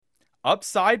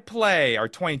Upside Play, our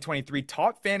 2023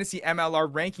 top fantasy MLR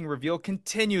ranking reveal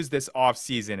continues this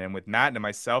offseason. And with Matt and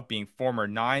myself being former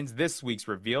nines, this week's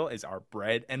reveal is our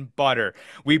bread and butter.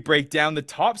 We break down the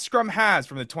top scrum halves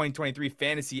from the 2023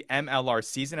 fantasy MLR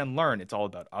season and learn it's all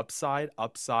about upside,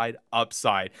 upside,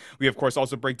 upside. We, of course,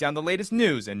 also break down the latest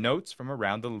news and notes from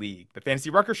around the league. The Fantasy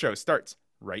Rucker Show starts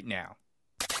right now.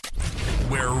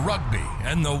 Where rugby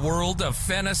and the world of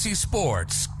fantasy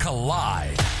sports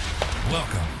collide.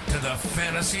 Welcome to the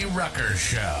Fantasy Rucker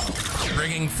Show,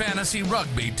 bringing fantasy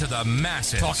rugby to the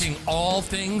masses, talking all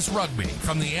things rugby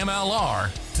from the MLR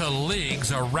to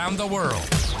leagues around the world.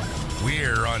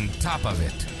 We're on top of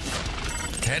it.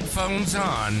 Headphones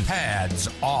on, pads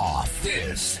off.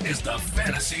 This is the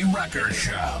Fantasy Rucker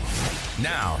Show.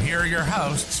 Now, here are your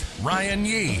hosts, Ryan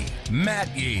Yee,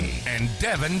 Matt Yee, and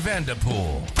Devin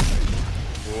Vanderpool.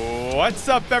 What's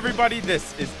up, everybody?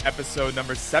 This is episode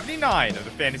number 79 of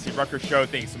the Fantasy Rucker Show.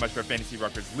 Thanks so much for Fantasy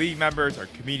Ruckers League members, our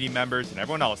community members, and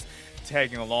everyone else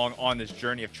tagging along on this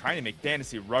journey of trying to make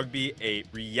fantasy rugby a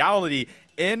reality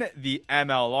in the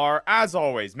MLR. As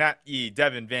always, Matt Yee,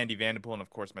 Devin Vanderpool, and of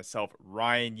course myself,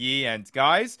 Ryan Yee. And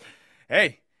guys,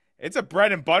 hey, it's a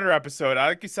bread and butter episode.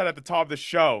 Like you said at the top of the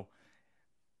show,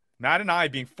 Matt and I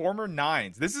being former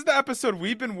nines. This is the episode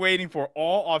we've been waiting for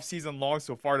all offseason long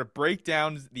so far to break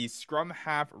down the scrum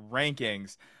half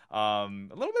rankings a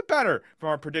little bit better from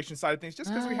our prediction side of things, just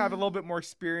because we have a little bit more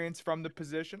experience from the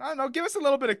position. I don't know. Give us a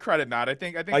little bit of credit, Matt. I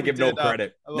think I give no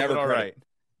credit. Never credit.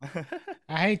 Right.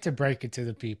 I hate to break it to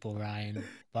the people, Ryan,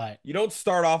 but You don't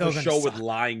start off a show with suck.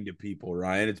 lying to people,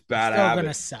 Ryan. It's bad Still habit.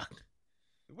 gonna suck.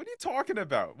 What are you talking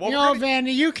about? Well,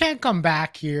 Vandy, you can't come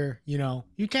back here. You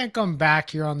can't come back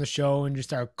here on the show and just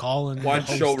start calling. One the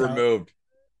host show out. removed.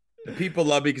 The people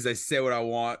love me because I say what I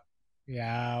want.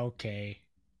 Yeah, okay.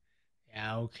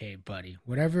 Yeah, okay, buddy.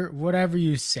 Whatever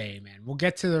you say, man. We'll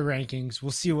get to the rankings.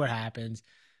 We'll see what happens.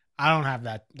 I don't have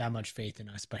that much faith in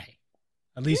us, but hey,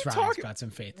 at least Ryan's got some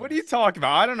faith. What are you talking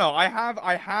about? I don't know.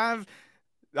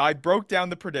 I broke down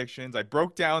the predictions. I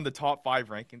broke down the top 5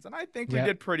 rankings, and I think we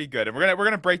did pretty good. And we're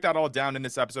gonna break that all down in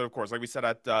this episode, of course. Like we said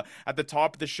at the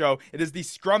top of the show, it is the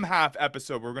scrum half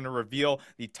episode. We're gonna reveal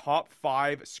the top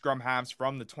 5 scrum halves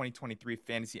from the 2023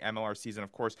 fantasy MLR season.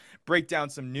 Of course, break down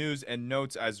some news and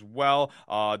notes as well.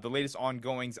 The latest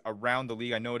ongoings around the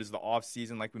league. I know it is the off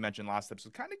season, like we mentioned last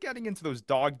episode, kind of getting into those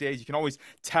dog days. You can always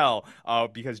tell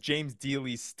because James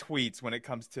Dealey's tweets when it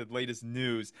comes to the latest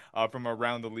news from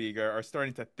around the league are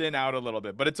starting to thin out a little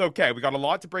bit, but it's okay. We got a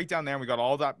lot to break down there. We got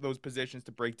all those positions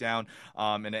to break down,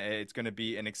 and it's going to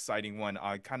be an exciting one.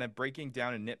 Kind of breaking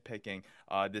down and nitpicking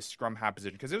this scrum half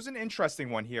position, because it was an interesting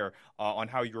one here on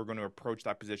how you were going to approach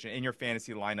that position in your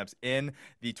fantasy lineups in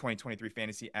the 2023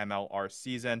 fantasy MLR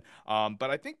season.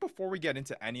 But I think before we get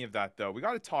into any of that, though, we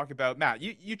got to talk about Matt.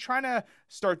 You trying to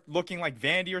start looking like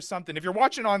Vandy or something? If you're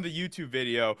watching on the YouTube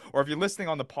video or if you're listening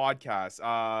on the podcast,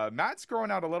 Matt's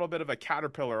growing out a little bit of a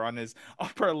caterpillar on his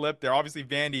upper lip there. Obviously,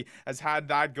 Vandy has had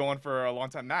that going for a long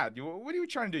time. Matt, what are you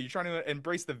trying to do? You trying to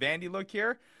embrace the Vandy look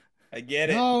here? I get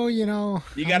it. No, you got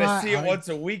to see it once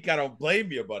a week. I don't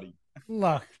blame you, buddy.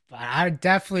 Look, I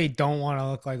definitely don't want to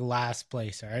look like last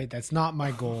place. All right, that's not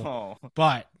my goal.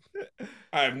 But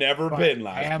I've never been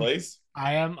last place.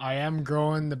 I am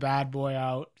growing the bad boy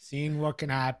out, seeing what can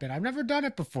happen. I've never done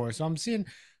it before, so I'm seeing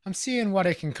what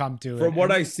it can come to. From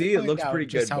what I see, it looks pretty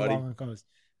good, how buddy. long it goes.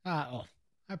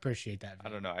 I appreciate that. I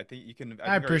don't know. I think you can.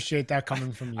 I appreciate that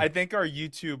coming from you. I think our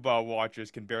YouTube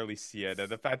watchers can barely see it.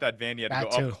 The fact that Vandy had to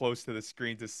go up close to the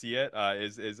screen to see it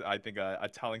is I think a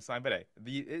telling sign. But hey,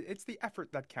 it's the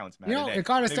effort that counts, man. It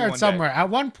got to start somewhere. At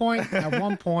one point,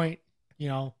 Vandy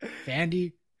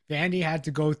had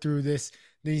to go through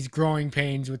these growing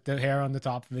pains with the hair on the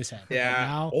top of his head. Yeah.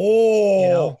 Now,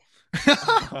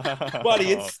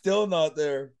 buddy, it's still not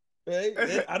there.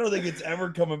 I don't think it's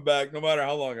ever coming back, no matter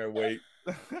how long I wait.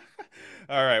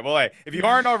 All right. Well, hey, if you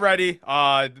aren't already,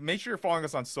 make sure you're following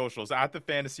us on socials at the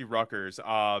Fantasy Ruckers.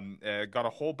 Got a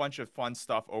whole bunch of fun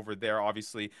stuff over there.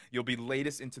 Obviously, you'll be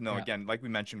latest into know. Again, like we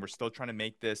mentioned, we're still trying to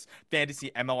make this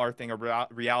fantasy MLR thing a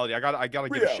reality. I gotta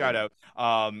give a shout out.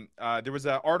 There was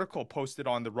an article posted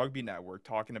on the Rugby Network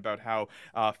talking about how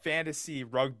fantasy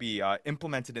rugby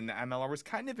implemented in the MLR was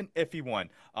kind of an iffy one.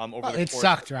 It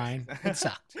sucked, Ryan. It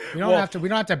sucked. We don't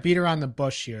have to beat around the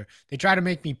bush here. They try to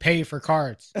make me pay for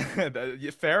cards.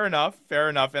 Fair enough. Fair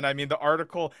enough. And I mean, the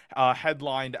article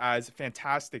headlined as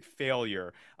 "Fantastic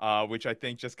Failure," which I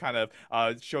think just kind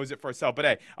of shows it for itself. But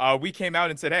hey, we came out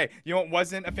and said, hey, you know what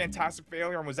wasn't a fantastic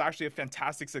failure and was actually a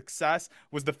fantastic success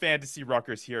was the Fantasy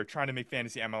Ruckers here, trying to make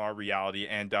Fantasy MLR reality.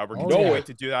 And we're continuing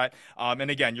to do that. And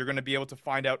again, you're going to be able to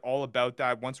find out all about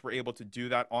that once we're able to do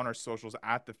that on our socials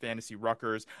at the Fantasy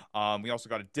Ruckers. We also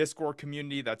got a Discord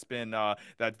community that's been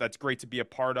that's great to be a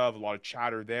part of. A lot of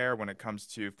chatter there when it comes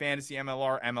to fantasy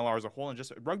MLR, MLR as a whole, and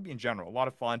just rugby in general. A lot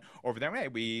of fun over there. Hey,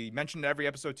 we mentioned every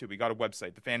episode too. We got a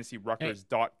website,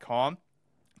 thefantasyruckers.com.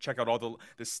 Check out all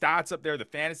the stats up there, the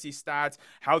fantasy stats,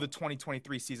 how the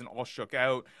 2023 season all shook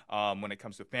out when it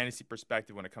comes to a fantasy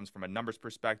perspective, when it comes from a numbers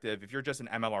perspective. If you're just an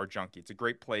MLR junkie, it's a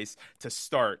great place to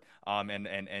start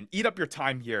and eat up your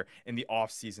time here in the off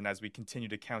season as we continue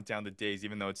to count down the days,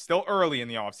 even though it's still early in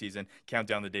the off season, count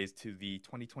down the days to the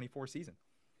 2024 season.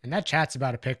 And that chat's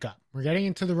about to pick up. We're getting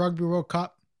into the Rugby World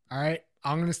Cup. All right.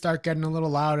 I'm going to start getting a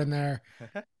little loud in there.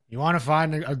 You want to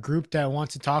find a group that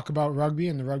wants to talk about rugby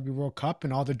and the Rugby World Cup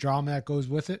and all the drama that goes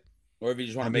with it? Or if you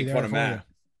just want to make fun of Matt.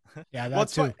 Yeah,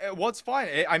 that's well, it's fine.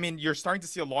 I mean, you're starting to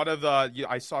see a lot of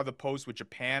I saw the post with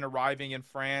Japan arriving in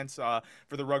France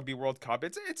for the Rugby World Cup.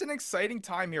 It's an exciting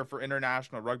time here for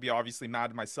international rugby. Obviously,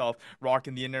 Matt and myself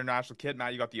rocking the international kit.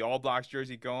 Matt, you got the All Blacks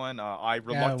jersey going. I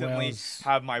reluctantly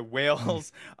have my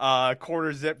Wales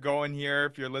quarter zip going here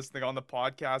if you're listening on the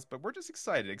podcast. But we're just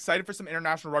excited for some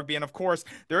international rugby, and of course,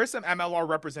 there is some MLR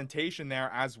representation there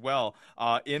as well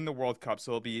in the World Cup.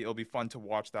 So it'll be fun to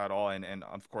watch that all, and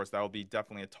of course, that will be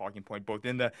definitely a talking point both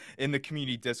in the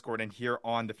community Discord and here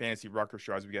on the Fantasy Rucker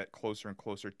Show as we get closer and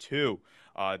closer to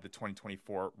the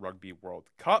 2024 Rugby World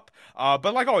Cup.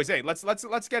 But like always, hey, let's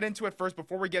get into it first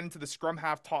before we get into the Scrum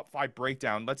Half top 5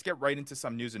 breakdown. Let's get right into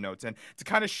some news and notes, and to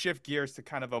kind of shift gears to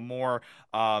kind of a more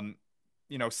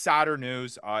sadder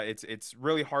news. It's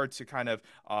really hard to kind of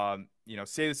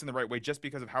say this in the right way just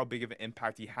because of how big of an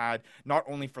impact he had, not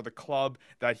only for the club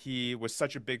that he was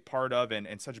such a big part of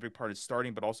and such a big part of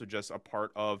starting, but also just a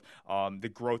part of the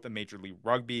growth of Major League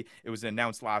Rugby. It was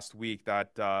announced last week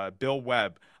that Bill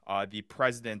Webb, the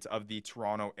president of the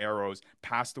Toronto Arrows,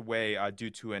 passed away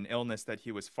due to an illness that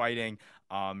he was fighting.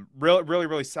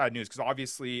 Really sad news, because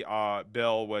obviously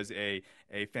Bill was a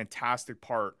fantastic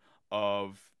part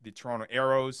of the Toronto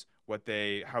Arrows,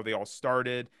 how they all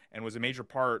started, and was a major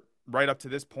part right up to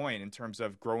this point in terms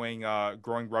of growing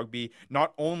rugby,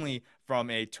 not only from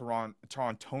a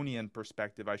Torontonian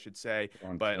perspective, I should say,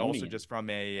 but also just from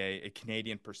a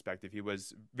Canadian perspective. He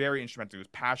was very instrumental. He was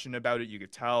passionate about it, you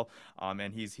could tell,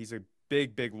 and he's a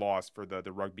big loss for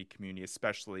the rugby community,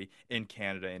 especially in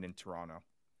Canada and in Toronto.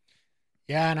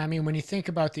 Yeah, and I mean, when you think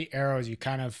about the Arrows, you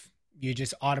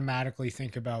just automatically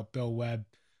think about Bill Webb.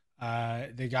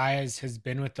 The guy has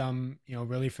been with them,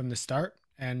 really from the start.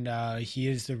 And he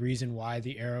is the reason why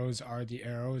the Arrows are the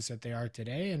Arrows that they are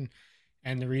today,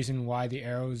 and the reason why the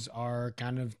Arrows are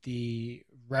kind of the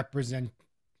representation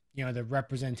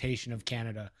of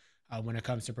Canada when it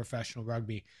comes to professional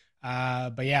rugby.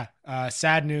 But yeah,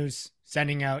 sad news.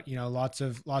 Sending out lots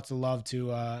of love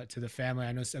to the family.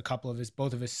 I know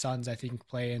both of his sons, I think,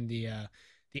 play in the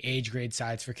age grade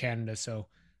sides for Canada. So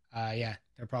yeah,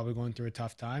 they're probably going through a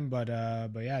tough time. But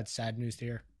yeah, it's sad news to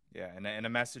hear. Yeah, and a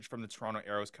message from the Toronto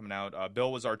Arrows coming out. Bill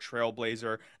was our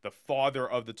trailblazer, the father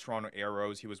of the Toronto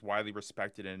Arrows. He was widely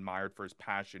respected and admired for his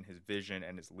passion, his vision,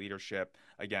 and his leadership.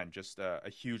 Again, just a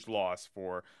huge loss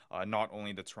for not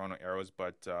only the Toronto Arrows,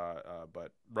 but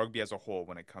rugby as a whole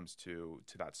when it comes to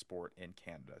that sport in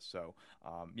Canada. So,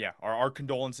 yeah, our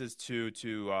condolences to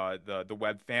the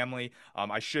Webb family.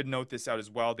 I should note this out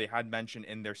as well. They had mentioned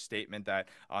in their statement that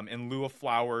in lieu of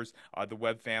flowers, the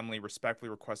Webb family respectfully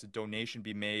requested donation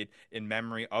be made in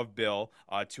memory of Bill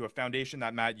to a foundation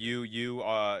that, Matt, you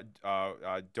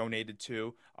donated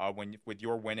to with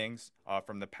your winnings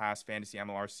from the past Fantasy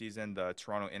MLR season, the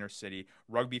Toronto Intercity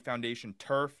Rugby Foundation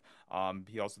Turf.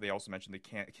 They also mentioned the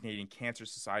Canadian Cancer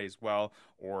Society as well,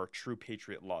 or True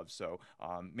Patriot Love. So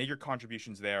make your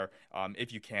contributions there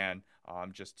if you can,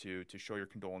 just to show your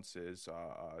condolences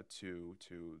to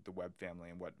the Webb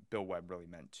family and what Bill Webb really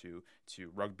meant to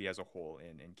rugby as a whole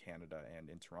in Canada and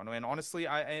in Toronto, and honestly,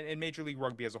 in Major League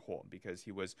Rugby as a whole, because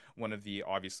he was one of the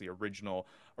obviously original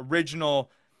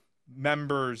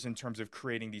members in terms of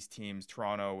creating these teams.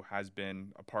 Toronto has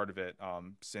been a part of it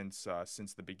since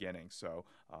the beginning. So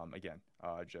again,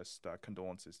 just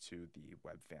condolences to the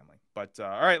Webb family. But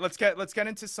all right, let's get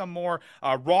into some more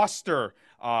roster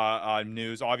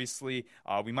news. Obviously,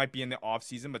 we might be in the off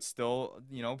season, but still,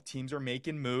 teams are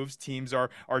making moves. Teams are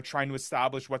trying to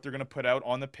establish what they're going to put out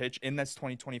on the pitch in this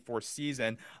 2024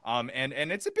 season.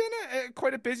 And it's been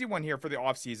quite a busy one here for the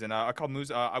off season. A couple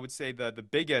moves. I would say the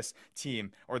biggest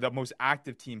team, or the most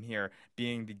active team here,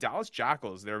 being the Dallas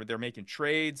Jackals. They're making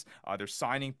trades. They're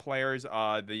signing players.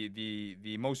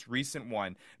 The most recent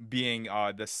one being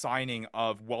the signing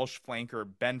of Welsh flanker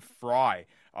Ben Fry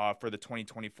for the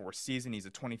 2024 season. He's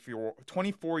a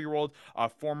 24-year-old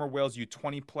former Wales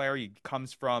U20 player. He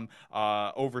comes from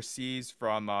overseas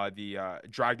from the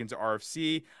Dragons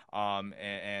RFC.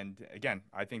 And again,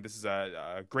 I think this is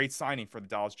a great signing for the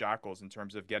Dallas Jackals in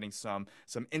terms of getting some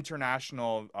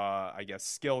international,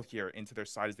 skill here into their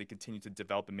side as they continue to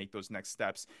develop and make those next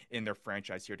steps in their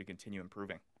franchise here to continue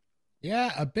improving.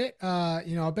 Yeah, a bit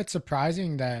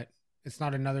surprising that it's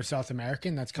not another South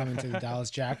American that's coming to the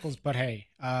Dallas Jackals. But hey,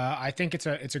 I think it's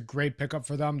a great pickup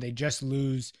for them. They just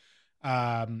lose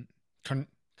Conrado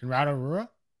Rura.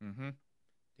 Mm-hmm.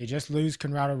 They just lose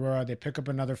Conrado Rura. They pick up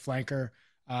another flanker,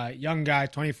 young guy,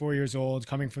 24 years old,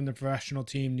 coming from the professional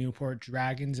team Newport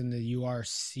Dragons in the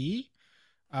URC.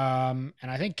 And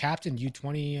I think captained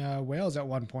U20 Wales at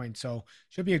one point, so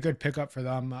should be a good pickup for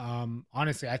them.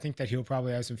 Honestly, I think that he'll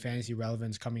probably have some fantasy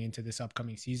relevance coming into this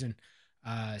upcoming season.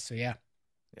 So yeah.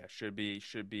 Yeah, should be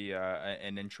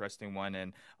an interesting one,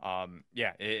 and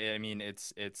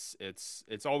it's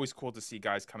always cool to see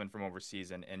guys coming from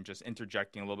overseas and just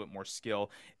interjecting a little bit more skill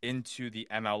into the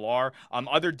MLR.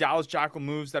 Other Dallas Jackal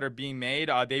moves that are being made,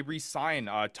 they re-sign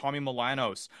Tommy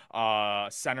Milanos,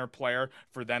 center player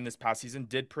for them this past season,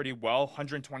 did pretty well,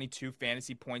 122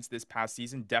 fantasy points this past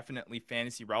season, definitely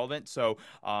fantasy relevant. So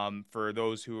for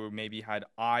those who maybe had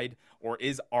eyed or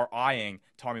are eyeing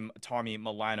Tommy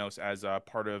Milanos as a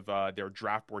part of their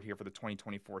draft board here for the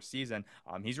 2024 season,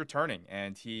 he's returning,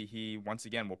 and he once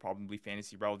again will probably be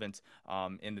fantasy relevant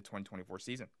in the 2024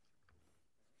 season.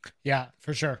 Yeah,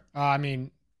 for sure. I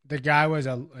mean, the guy was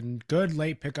a good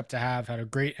late pickup to have. Had a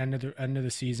great end of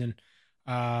the season,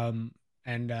 and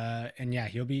yeah,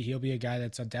 he'll be a guy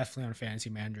that's definitely on fantasy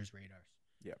managers' radars.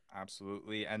 Yeah,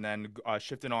 absolutely. And then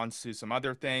shifting on to some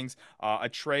other things, a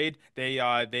trade.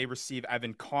 They receive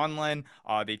Evan Conlon.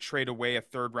 They trade away a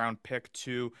third-round pick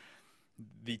to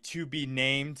the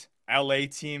to-be-named LA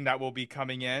team that will be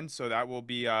coming in. So that will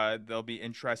be they'll be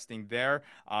interesting there.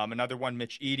 Another one,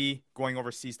 Mitch Eady, going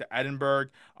overseas to Edinburgh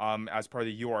as part of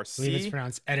the URC. I believe it's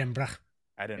pronounced Edinburgh.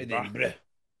 Edinburgh.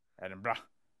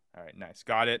 All right, nice.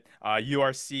 Got it.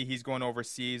 URC, he's going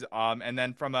overseas. And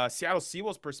then from a Seattle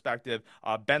Seawolves perspective,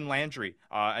 Ben Landry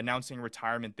announcing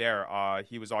retirement there.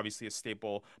 He was obviously a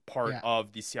staple part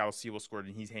of the Seattle Seawolves squad,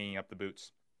 and he's hanging up the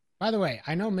boots. By the way,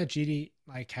 I know Mitch Eady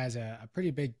has a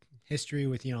pretty big history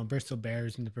with Bristol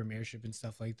Bears and the Premiership and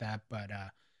stuff like that, but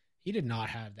he did not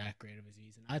have that great of a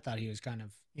season. I thought he was kind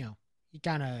of he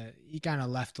kind of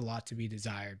left a lot to be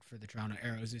desired for the Toronto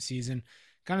Arrows this season.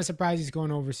 Kind of surprised he's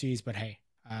going overseas, but hey.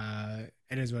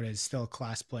 It is what it is. Still a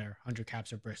class player, 100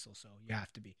 caps at Bristol, so you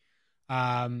have to be.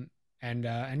 And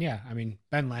yeah, I mean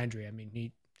Ben Landry. I mean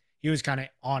he was kind of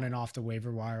on and off the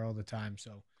waiver wire all the time.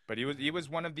 So, but he was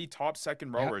one of the top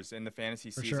second rowers in the fantasy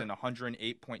season. Sure.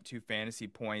 108.2 fantasy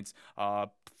points.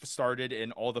 Started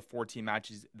in all the 14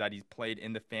 matches that he's played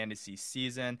in the fantasy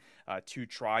season. 2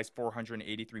 tries,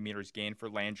 483 meters gained for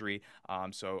Landry.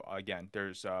 So again,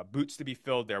 there's boots to be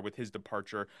filled there with his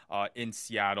departure in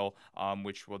Seattle,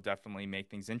 which will definitely make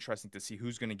things interesting to see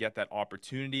who's going to get that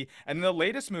opportunity. And the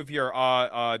latest move here,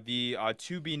 the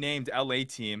to be named LA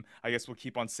team. I guess we'll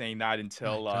keep on saying that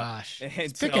until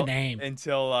pick a name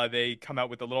until they come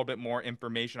out with a little bit more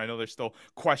information. I know there's still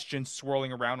questions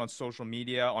swirling around on social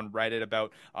media, on Reddit,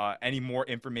 about any more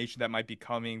information that might be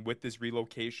coming with this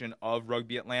relocation of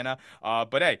Rugby Atlanta.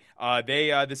 But hey,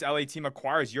 this LA team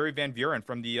acquires Yuri Van Vuren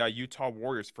from the Utah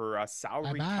Warriors for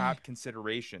salary cap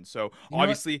consideration. So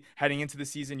obviously, heading into the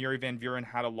season, Yuri Van Vuren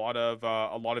had a lot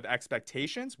of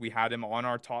expectations. We had him on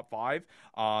our top 5.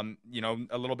 A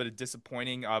little bit of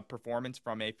disappointing performance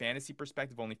from a fantasy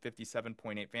perspective. Only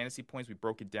 57.8 fantasy points. We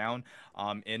broke it down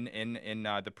in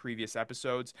the previous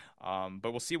episodes.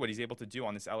 But we'll see what he's able to do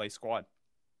on this LA squad.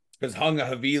 Because Hunga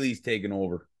Havili's taken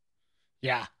over.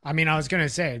 Yeah, I mean, I was going to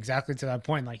say exactly to that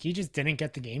point. He just didn't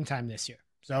get the game time this year.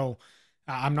 So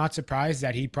I'm not surprised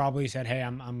that he probably said, hey,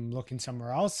 I'm looking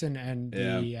somewhere else. And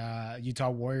the Utah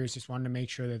Warriors just wanted to make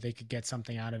sure that they could get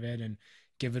something out of it and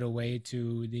give it away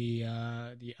to the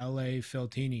LA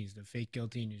Filtinis, the fake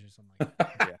Giltinis or something like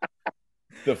that. Yeah.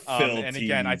 The And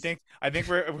again, I think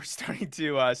we're starting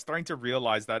to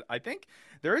realize that I think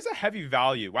there is a heavy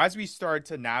value as we start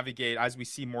to navigate, as we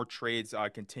see more trades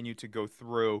continue to go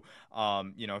through,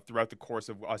 throughout the course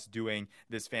of us doing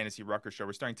this Fantasy Rucker show.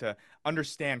 We're starting to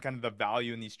understand kind of the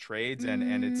value in these trades, and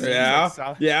it seems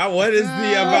what is the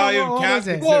value of cap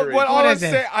consideration? Well, what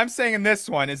I'm saying in this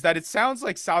one is that it sounds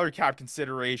like salary cap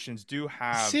considerations do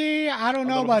have. See, I don't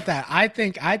know about that. I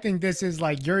think this is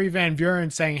like Yuri Van Buren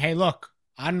saying, "Hey, look.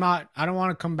 I don't want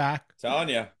to come back. Telling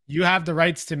you. You have the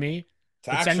rights to me.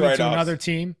 Send me to another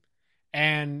team."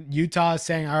 And Utah is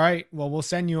saying, all right, well, we'll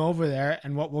send you over there.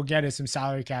 And what we'll get is some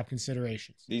salary cap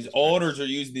considerations. These owners are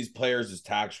using these players as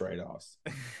tax write-offs.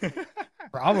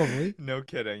 Probably. No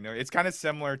kidding. No, it's kind of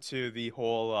similar to the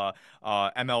whole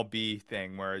MLB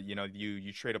thing where,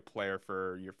 you trade a player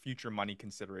for your future money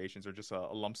considerations or just a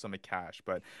lump sum of cash.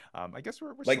 But I guess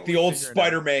we're like the old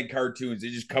Spider-Man cartoons. They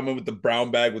just come in with the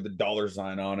brown bag with the dollar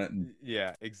sign on it. And...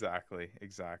 Yeah, exactly.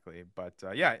 But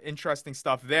interesting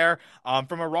stuff there.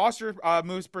 From a roster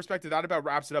moves perspective, that about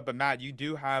wraps it up. But Matt, you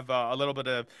do have a little bit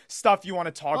of stuff you want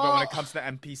to talk about when it comes to the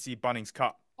MPC Bunnings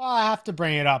Cup. Well, I have to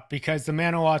bring it up because the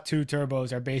Manawa 2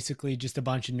 Turbos are basically just a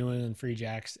bunch of New England Free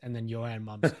Jacks and then Johan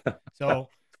Mums. So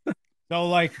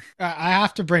I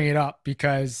have to bring it up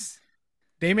because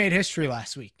they made history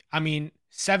last week. I mean,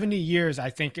 70 years, I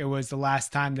think it was the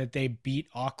last time that they beat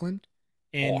Auckland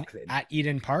at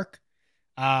Eden Park.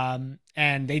 And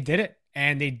they did it.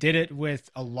 And they did it with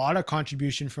a lot of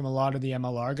contribution from a lot of the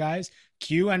MLR guys.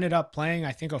 Q ended up playing,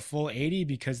 I think, a full 80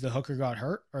 because the hooker got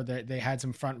hurt or they had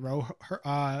some front row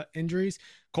injuries.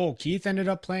 Cole Keith ended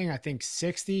up playing, I think,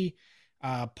 60.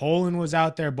 Poland was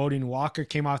out there. Bodine Walker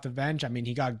came off the bench. I mean,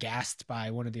 he got gassed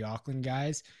by one of the Auckland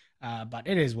guys, but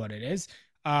it is what it is.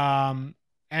 And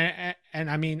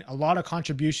I mean, a lot of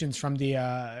contributions from the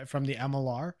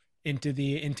MLR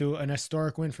into an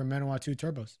historic win for Manawatu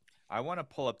Turbos. I want to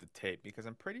pull up the tape because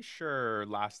I'm pretty sure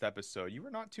last episode you were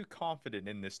not too confident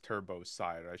in this Turbo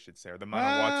side, I should say, or the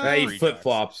Manawatu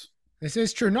flip-flops. This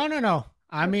is true. No.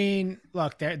 I mean,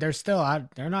 look, they're still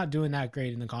out. They're not doing that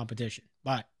great in the competition,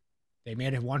 but they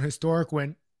made it one historic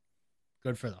win.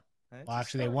 Good for them. Well,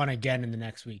 actually, they won again in the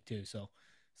next week too. So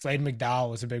Slade McDowell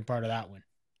was a big part of that win.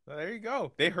 Well, there you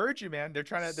go. They heard you, man. They're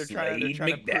trying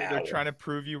to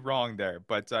prove you wrong there.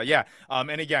 But and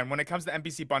again, when it comes to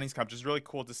NBC Bunnings Cup, just really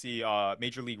cool to see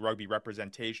Major League Rugby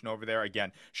representation over there.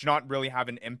 Again, should not really have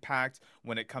an impact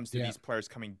when it comes to these players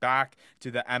coming back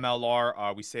to the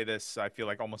MLR. We say this, I feel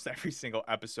like, almost every single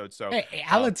episode. So hey,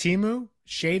 Alatimu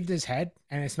shaved his head,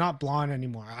 and it's not blonde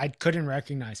anymore. I couldn't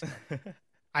recognize him.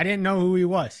 I didn't know who he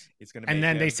was. And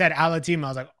then they said Alatimu. I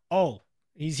was like, oh.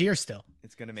 He's here still.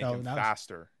 It's going to make him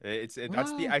faster. That's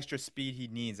the extra speed he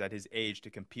needs at his age to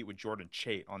compete with Jordan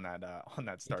Chait on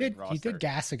that starting roster. He did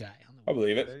gas a guy. I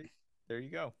believe it. There you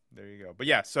go. But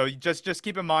yeah, so just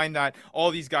keep in mind that all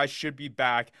these guys should be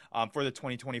back for the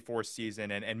 2024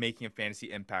 season and making a fantasy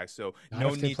impact. So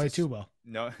not if they play too well.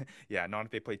 Not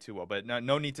if they play too well. But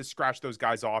no need to scratch those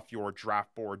guys off your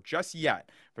draft board just yet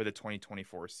for the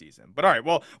 2024 season. But all right,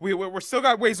 well, we're still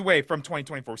got ways away from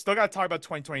 2024. We still got to talk about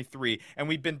 2023, and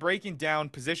we've been breaking down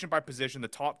position by position the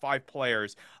top 5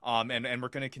 players, and we're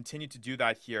going to continue to do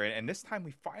that here. And this time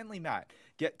we finally, Matt,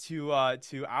 get to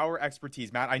our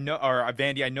expertise. Matt,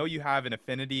 Vandy, I know you have an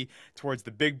affinity towards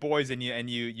the big boys, and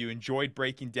you enjoyed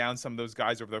breaking down some of those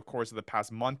guys over the course of the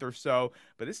past month or so.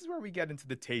 But this is where we get into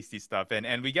the tasty stuff,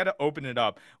 and we got to open it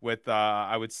up with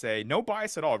I would say no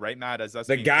bias at all, right, Matt? As us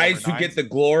the guys who get the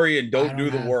glory and don't do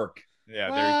the work.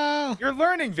 Yeah, you're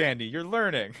learning, Vandy. You're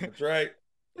learning. That's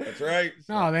right.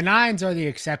 No, the Nines are the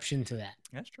exception to that.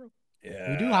 That's true.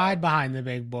 Yeah, we do hide behind the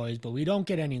big boys, but we don't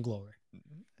get any glory,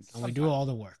 and we do all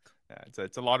the work. Yeah,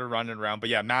 it's a lot of running around, but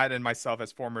yeah, Matt and myself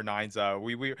as former Nines,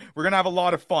 we're gonna have a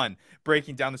lot of fun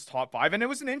breaking down this top 5, and it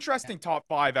was an interesting top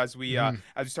 5 as we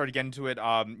started getting into it.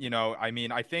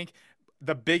 I think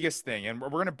the biggest thing, and we're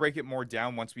gonna break it more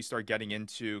down once we start getting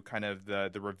into kind of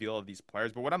the reveal of these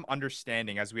players. But what I'm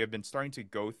understanding as we have been starting to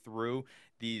go through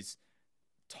these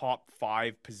top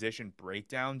 5 position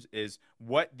breakdowns is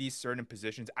what these certain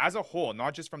positions as a whole,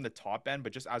 not just from the top end,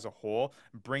 but just as a whole,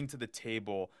 bring to the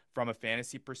table from a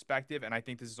fantasy perspective. And I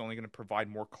think this is only going to provide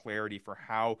more clarity for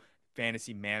how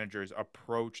fantasy managers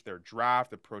approach their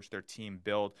draft, approach their team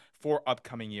build for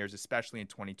upcoming years, especially in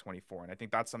 2024. And I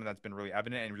think that's something that's been really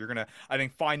evident, and you're going to, I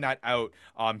think, find that out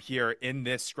here in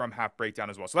this Scrum Half breakdown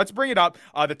as well. So let's bring it up.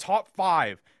 The top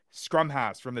 5 Scrum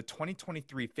halves from the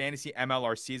 2023 Fantasy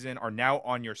MLR season are now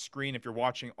on your screen if you're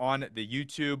watching on the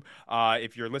YouTube.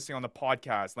 If you're listening on the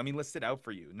podcast, let me list it out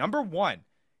for you. Number 1,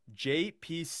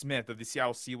 J.P. Smith of the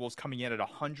Seattle Seawolves coming in at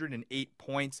 108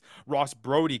 points. Ross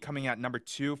Brody coming at number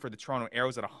 2 for the Toronto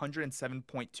Arrows at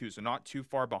 107.2, so not too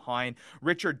far behind.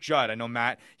 Richard Judd, I know,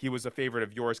 Matt, he was a favorite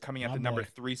of yours, coming at the number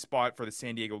 3 spot for the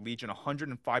San Diego Legion,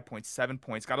 105.7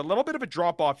 points. Got a little bit of a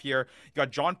drop-off here. You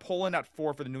got John Poland at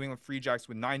 4 for the New England Free Jacks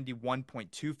with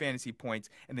 91.2 fantasy points,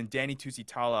 and then Danny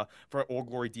Tusitala for Old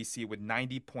Glory DC with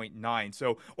 90.9.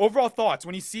 So overall thoughts,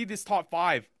 when you see this top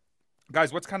 5,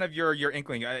 guys, what's kind of your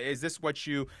inkling? Is this what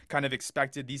you kind of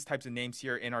expected, these types of names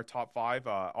here in our top 5?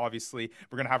 Obviously,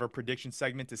 we're going to have our prediction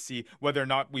segment to see whether or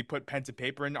not we put pen to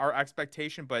paper in our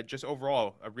expectation, but just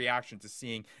overall, a reaction to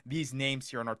seeing these names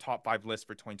here on our top 5 list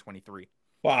for 2023.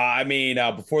 Well, I mean,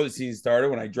 before the season started,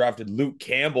 when I drafted Luke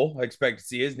Campbell, I expect to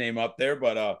see his name up there,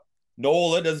 but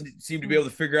Nola doesn't seem to be able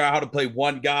to figure out how to play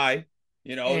one guy.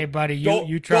 You know, hey buddy,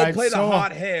 you tried don't play the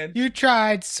hot hand. You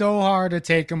tried so hard to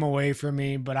take him away from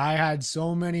me, but I had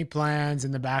so many plans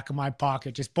in the back of my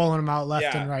pocket, just pulling them out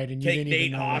left and right, and you didn't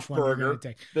even know which one you were going to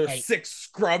take. There's 6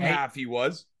 scrum half he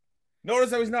was.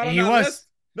 Notice I was not on that list.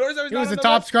 Notice I was he not was on the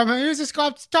top list. Scrum. He was the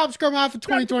top scrum half of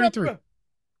 2023.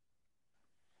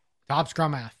 Top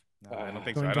scrum half. No, I don't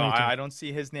think so. I don't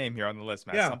see his name here on the list,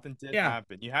 Matt. Yeah. Something did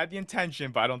happen. You had the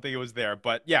intention, but I don't think it was there.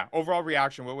 But yeah, overall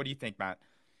reaction. What do you think, Matt?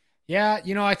 Yeah,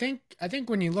 I think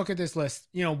when you look at this list,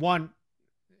 one,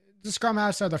 the scrum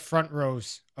halves are the front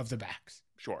rows of the backs.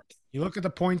 Sure. You look at the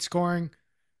point scoring,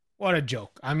 what a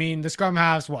joke. I mean, the scrum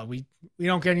halves, we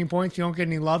don't get any points, we don't get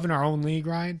any love in our own league,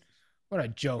 Ryan. What a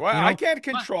joke. Well, I can't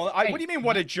control it. What do you mean,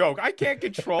 what a joke? I can't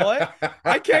control it.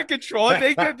 I can't control it.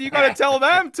 You got to tell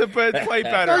them to play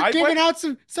better.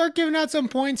 Start giving out some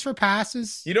points for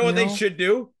passes. You know what they should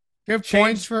do? Give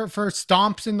points for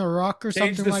stomps in the ruck or something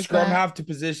like that. Change the scrum half to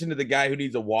position to the guy who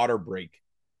needs a water break.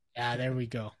 Yeah, there we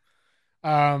go.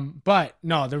 But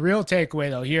no, the real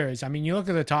takeaway though here is, I mean, you look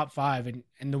at the top 5,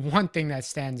 and the one thing that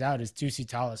stands out is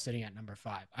Tusitala sitting at number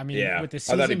 5. I mean, with the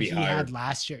season he had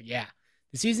last year,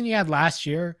 the season he had last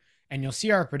year, and you'll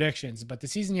see our predictions, but the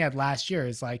season he had last year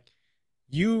is like,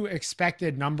 you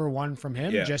expected number 1 from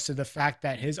him just to the fact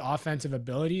that his offensive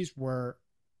abilities were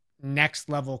next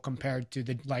level compared to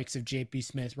the likes of JP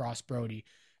Smith, Ross Brody,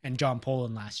 and John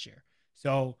Poland last year.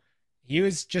 So he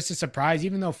was just a surprise,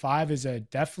 even though 5 is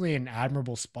definitely an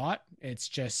admirable spot. It's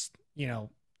just,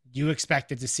 you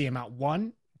expected to see him at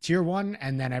tier 1,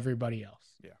 and then everybody else.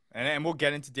 Yeah. And we'll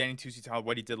get into Danny Tusitala,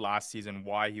 what he did last season,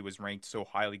 why he was ranked so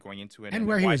highly going into it. And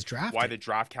where he was drafted. Why the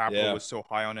draft capital was so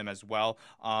high on him as well.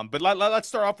 But let's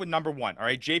start off with number 1. All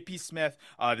right, J.P. Smith,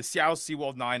 the Seattle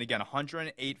Seawolves 9, again,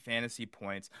 108 fantasy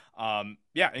points.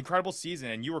 Incredible season.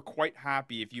 And you were quite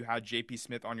happy if you had J.P.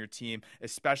 Smith on your team,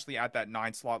 especially at that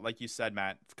 9 slot, like you said,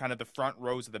 Matt, kind of the front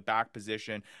rows of the back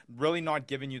position, really not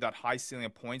giving you that high ceiling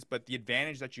of points, but the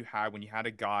advantage that you had when you had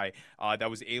a guy that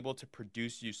was able to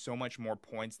produce you so much more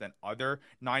points than other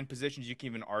 9 positions. You can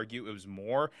even argue it was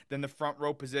more than the front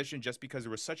row position, just because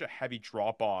there was such a heavy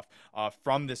drop off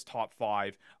from this top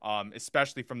 5,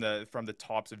 especially from the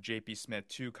tops of JP Smith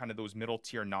to kind of those middle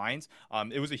tier 9s.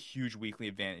 It was a huge weekly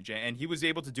advantage, and he was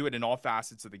able to do it in all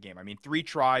facets of the game. I mean, 3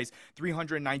 tries,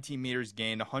 319 meters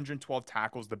gained, 112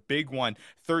 tackles, the big one,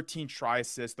 13 try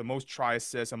assists, the most try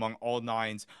assists among all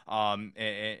 9s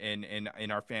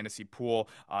in our fantasy pool.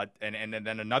 And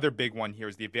then another big one here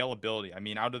is the availability. I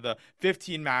mean, out of the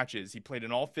 15 matches, he played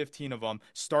in all 15 of them,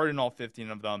 started in all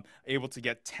 15 of them, able to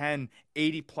get 10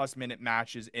 80-plus minute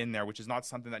matches in there, which is not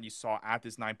something that you saw at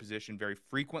this 9 position very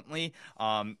frequently.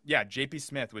 JP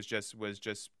Smith was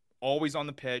just always on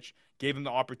the pitch, gave him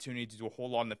the opportunity to do a whole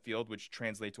lot in the field, which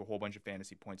translates to a whole bunch of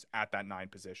fantasy points at that 9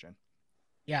 position.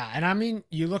 Yeah, and I mean,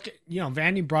 you look at,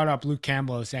 Vandy brought up Luke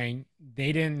Campbell saying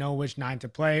they didn't know which 9 to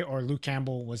play, or Luke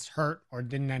Campbell was hurt or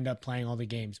didn't end up playing all the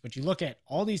games. But you look at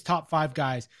all these top 5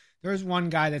 guys, there's one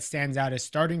guy that stands out as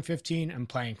starting 15 and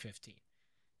playing 15.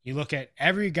 You look at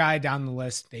every guy down the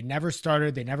list, they never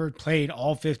started, they never played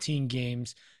all 15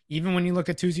 games. Even when you look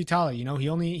at Tusitala, he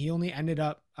only ended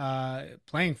up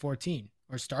playing 14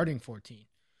 or starting 14.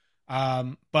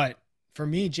 But for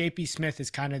me, JP Smith is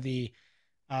kind of the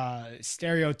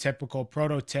stereotypical,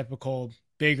 prototypical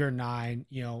bigger 9,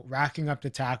 racking up the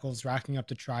tackles, racking up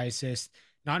the try assists,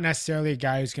 not necessarily a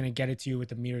guy who's going to get it to you with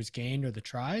the meters gained or the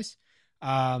tries,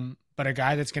 but a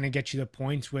guy that's going to get you the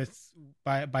points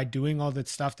by doing all the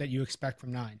stuff that you expect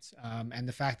from 9s. And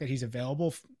the fact that he's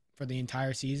available for the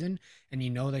entire season, and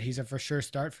that he's a for sure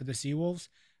start for the Seawolves,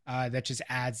 that just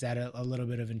adds that a little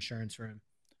bit of insurance for him.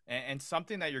 And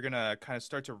something that you're gonna kind of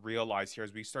start to realize here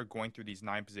as we start going through these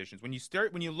 9 positions, when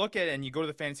you look at it and you go to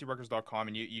the fantasyworkers.com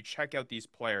and you check out these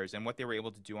players and what they were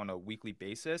able to do on a weekly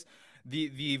basis,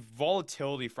 the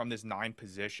volatility from this 9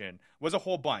 position was a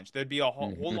whole bunch. There'd be a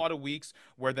whole lot of weeks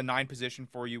where the 9 position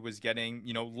for you was getting,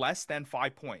 less than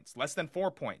 5 points, less than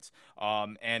 4 points.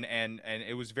 And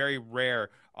it was very rare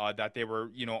that they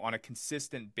were, on a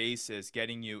consistent basis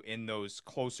getting you in those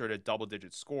closer to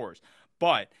double-digit scores.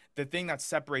 But the thing that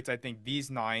separates, I think, these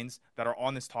 9s that are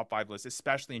on this top 5 list,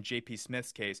 especially in JP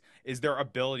Smith's case, is their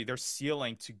ability, their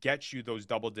ceiling to get you those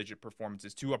double-digit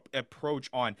performances, to approach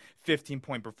on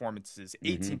 15-point performances,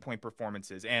 18-point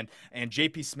performances. And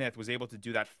JP Smith was able to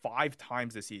do that 5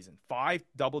 times this season, 5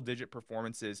 double-digit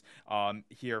performances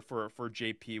here for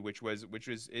JP, which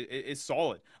is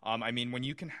solid. I mean, when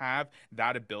you can have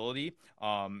that ability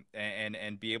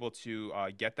and be able to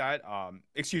get that,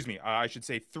 I should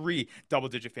say 3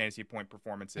 double-digit fantasy point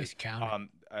performances. Nice counting.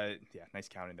 Nice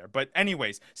counting there. But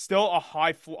anyways, still a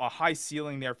high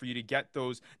ceiling there for you to get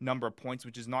those number of points,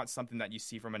 which is not something that you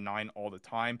see from a 9 all the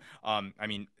time. I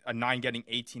mean, a 9 getting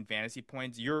 18 fantasy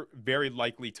points, you're very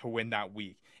likely to win that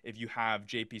week if you have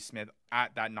JP Smith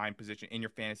at that 9 position in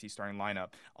your fantasy starting lineup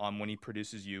when he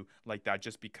produces you like that,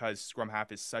 just because scrum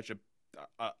half is such a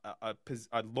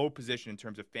low position in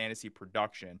terms of fantasy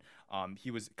production. He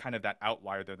was kind of that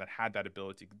outlier there that had that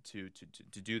ability to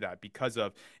do that because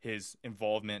of his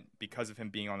involvement, because of him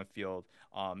being on the field.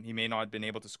 He may not have been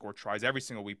able to score tries every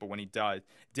single week, but when he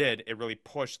did, it really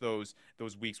pushed those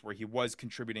weeks where he was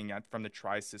contributing from the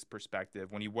try assist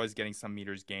perspective, when he was getting some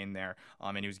meters gained there,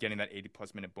 and he was getting that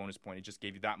 80-plus minute bonus point. It just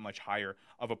gave you that much higher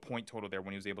of a point total there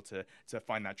when he was able to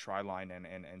find that try line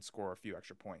and score a few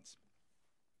extra points.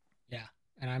 Yeah.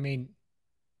 And I mean,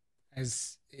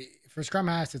 for scrum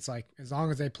halves, it's like, as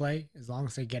long as they play, as long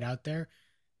as they get out there,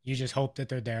 you just hope that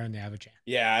they're there and they have a chance.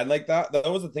 Yeah, I like that. That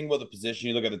was the thing about the position.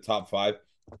 You look at the top 5,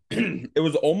 it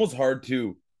was almost hard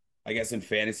to, I guess, in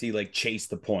fantasy, like chase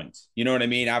the points. You know what I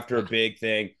mean? After a big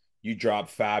thing, you drop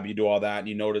Fab, you do all that, and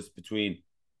you notice between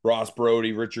Ross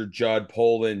Brody, Richard Judd,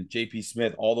 Poland, JP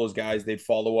Smith, all those guys, they'd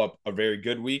follow up a very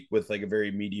good week with like a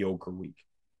very mediocre week.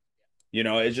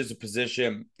 It's just a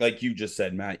position, like you just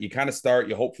said, Matt. You kind of start,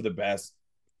 you hope for the best,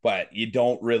 but you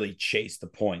don't really chase the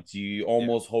points. You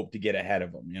almost hope to get ahead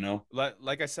of them,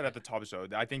 Like I said at the top of the show,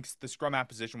 I think the scrum half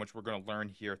position, which we're going to learn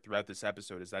here throughout this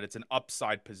episode, is that it's an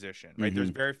upside position, right? There's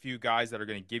very few guys that are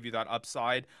going to give you that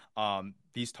upside.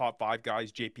 These top 5 guys,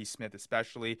 JP Smith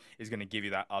especially, is going to give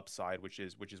you that upside, which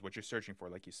is what you're searching for,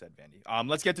 like you said, Vandy.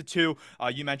 Let's get to 2.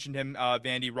 You mentioned him,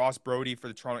 Vandy. Ross Brody for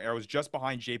the Toronto Arrows, just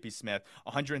behind JP Smith,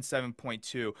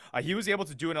 107.2. He was able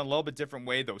to do it in a little bit different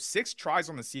way, though. 6 tries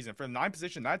on the season. For the 9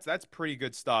 position, that's pretty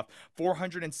good stuff.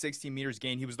 460 meters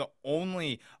gained. He was the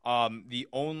only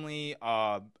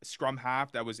scrum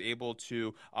half that was able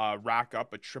to rack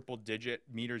up a triple-digit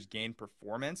meters gained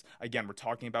performance. Again, we're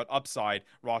talking about upside.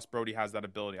 Ross Brody has that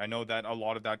ability. I know that a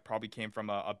lot of that probably came from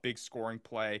a big scoring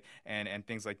play and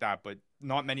things like that, but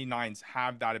not many 9s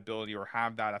have that ability or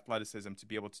have that athleticism to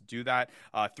be able to do that.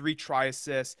 3 try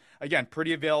assists. Again,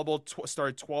 pretty available.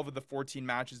 Started 12 of the 14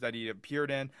 matches that he appeared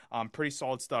in. Pretty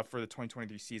solid stuff for the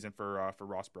 2023 season for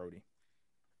Ross Brody.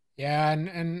 Yeah,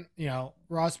 and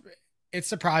Ross, it's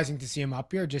surprising to see him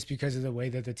up here just because of the way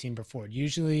that the team performed.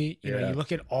 Usually, you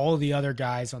look at all the other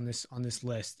guys on this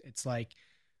list. It's like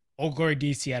Old Glory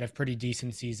DC had a pretty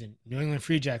decent season. New England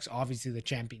Free Jacks, obviously the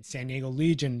champions. San Diego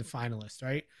Legion, the finalists,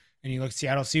 right? And you look at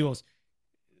Seattle Seawolves.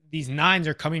 These 9s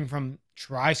are coming from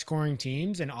try-scoring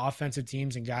teams and offensive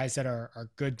teams and guys that are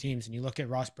good teams. And you look at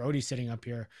Ross Brody sitting up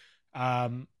here.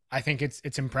 I think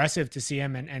it's impressive to see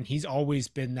him. And he's always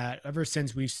been that, ever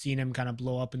since we've seen him kind of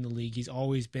blow up in the league, he's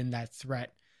always been that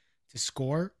threat to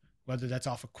score, whether that's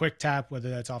off a quick tap,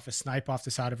 whether that's off a snipe off the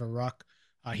side of a ruck.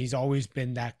 He's always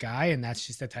been that guy, and that's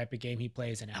just the type of game he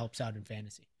plays, and it helps out in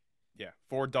fantasy. Yeah,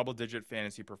 4 double-digit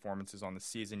fantasy performances on the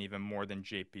season, even more than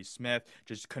JP Smith.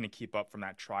 Just couldn't keep up from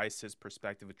that try assist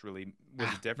perspective, which really was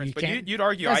a difference. But you'd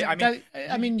argue,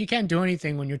 I mean, you can't do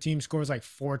anything when your team scores like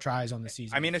 4 tries on the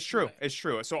season. I mean, it's true. It's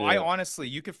true. So I honestly,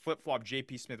 you could flip-flop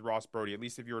JP Smith, Ross Brody, at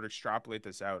least if you were to extrapolate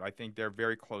this out. I think they're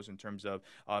very close in terms of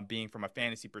being, from a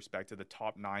fantasy perspective, the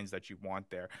top 9s that you want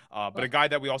there. But a guy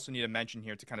that we also need to mention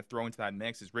here to kind of throw into that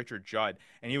mix is Richard Judd.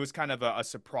 And he was kind of a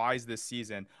surprise this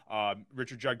season.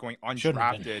 Richard Judd going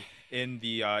undrafted in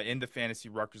the fantasy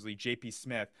Rutgers League. JP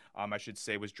Smith, I should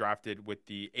say, was drafted with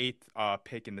the 8th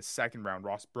pick in the 2nd round.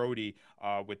 Ross Brody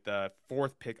with the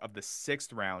 4th pick of the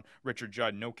 6th round. Richard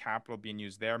Judd, no capital being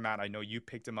used there. Matt, I know you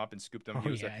picked him up and scooped him.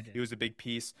 He was a big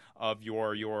piece of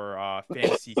your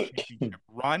fantasy championship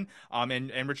run.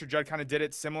 And Richard Judd kind of did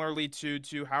it similarly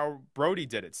to how Brody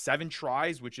did it. 7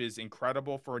 tries, which is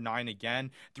incredible for a 9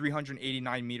 again.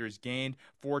 389 meters gained,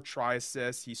 4 try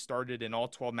assists. He started in all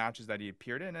 12 matches that he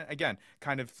appeared in. And again,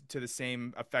 kind of to the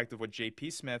same effect of what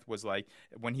JP Smith was like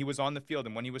when he was on the field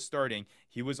and when he was starting,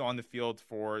 he was on the field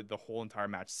for the whole entire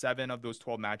match. 7 of those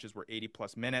 12 matches were 80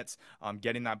 plus minutes,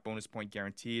 getting that bonus point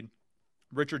guaranteed.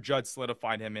 Richard Judd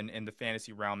solidified him in the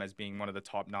fantasy realm as being one of the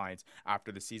top 9s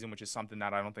after the season, which is something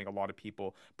that I don't think a lot of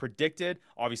people predicted.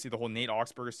 Obviously, the whole Nate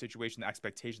Oxberger situation, the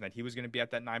expectation that he was going to be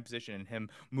at that 9 position and him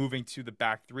moving to the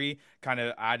back 3 kind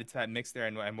of added to that mix there,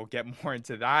 and we'll get more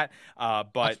into that.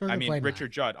 But, Oxberger, I mean,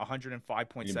 Richard Judd,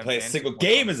 105.7. He didn't play a single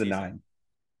game as a 9.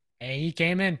 Hey, he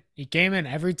came in. He came in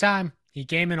every time. He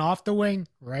came in off the wing,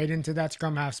 right into that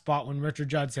scrum half spot when Richard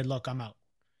Judd said, look, I'm out.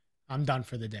 I'm done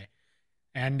for the day.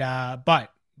 And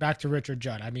but back to Richard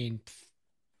Judd. I mean,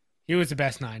 he was the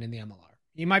best 9 in the MLR.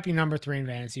 He might be number 3 in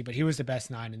fantasy, but he was the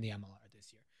best 9 in the MLR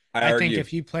this year. I think if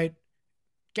he played,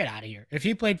 get out of here. If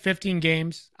he played 15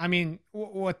 games, I mean,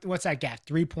 what's that gap?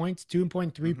 3 points,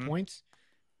 2.3 points.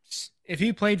 If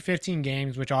he played 15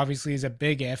 games, which obviously is a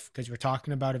big if, because we're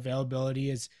talking about availability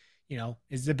is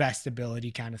the best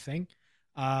ability kind of thing.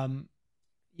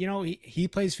 He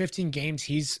plays 15 games.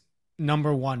 He's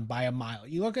number 1 by a mile.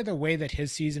 You look at the way that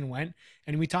his season went,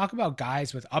 and we talk about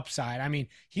guys with upside. I mean,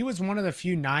 he was one of the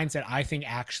few 9s that I think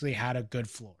actually had a good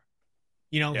floor.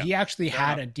 He actually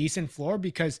had a decent floor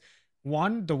because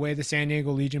 1, the way the San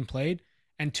Diego Legion played,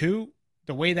 and 2,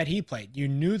 the way that he played. You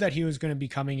knew that he was going to be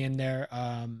coming in there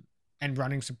and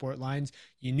running support lines.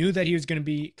 You knew that he was going to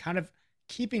be kind of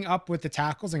keeping up with the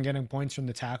tackles and getting points from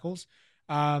the tackles.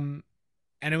 And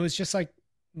it was just like,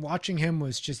 watching him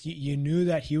was just, you knew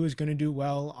that he was going to do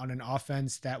well on an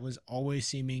offense that was always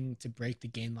seeming to break the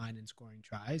gain line and scoring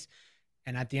tries.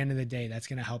 And at the end of the day, that's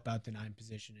going to help out the 9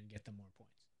 position and get them more points.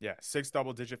 Yeah, 6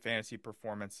 double-digit fantasy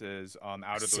performances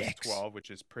out of those 12, which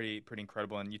is pretty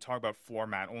incredible. And you talk about floor,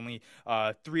 Matt. Only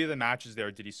 3 of the matches there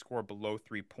did he score below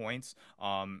 3 points.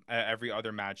 Every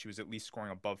other match, he was at least scoring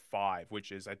above 5,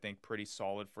 which is, I think, pretty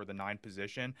solid for the 9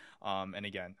 position. And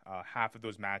again, half of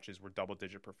those matches were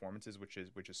double-digit performances, which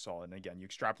is solid. And again, you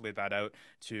extrapolate that out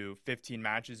to 15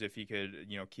 matches if he could,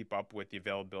 keep up with the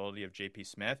availability of JP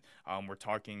Smith. We're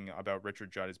talking about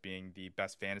Richard Judd as being the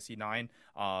best fantasy 9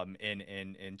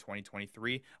 in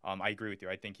 2023. I agree with you.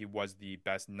 I think he was the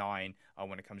best 9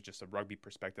 when it comes to just a rugby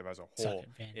perspective as a whole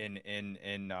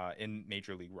in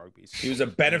Major League Rugby. So, he was a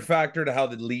benefactor to how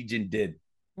the Legion did.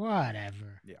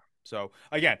 Whatever. Yeah. So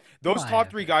again, those top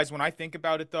 3 guys, when I think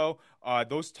about it though,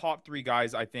 those top 3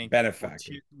 guys, I think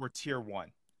were tier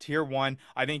 1. Tier 1,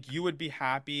 I think you would be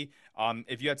happy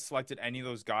if you had selected any of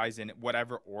those guys in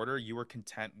whatever order. You were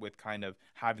content with kind of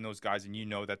having those guys, and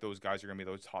that those guys are going to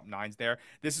be those top 9s there.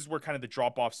 This is where kind of the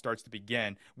drop-off starts to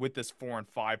begin with this 4 and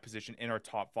 5 position in our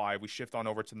top 5. We shift on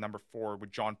over to number 4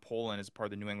 with John Poland as part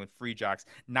of the New England Free Jacks,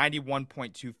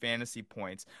 91.2 fantasy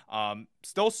points.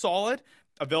 Still solid.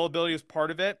 Availability was part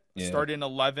of it. Yeah. Started in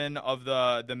 11 of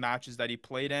the matches that he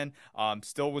played in.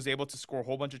 Still was able to score a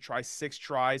whole bunch of tries, 6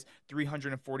 tries,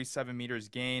 347 meters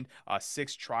gained,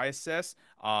 6 try assists.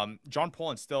 John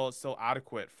Poland still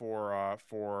adequate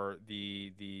for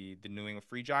the New England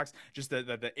Free Jacks. Just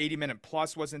the 80-minute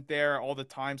plus wasn't there all the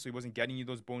time, so he wasn't getting you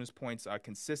those bonus points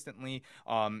consistently.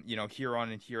 Here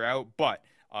on and here out, but.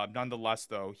 Nonetheless,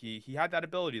 though, he had that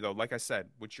ability, though, like I said,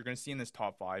 which you're going to see in this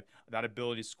top 5, that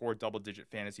ability to score double-digit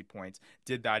fantasy points.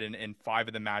 Did that in 5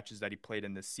 of the matches that he played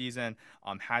in this season,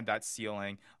 had that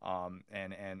ceiling.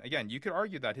 And again, you could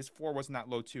argue that his floor wasn't that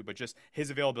low, too, but just his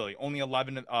availability, only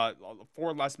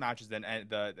 4 less matches than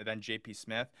JP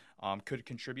Smith could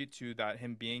contribute to that,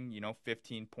 him being,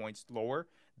 15 points lower.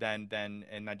 And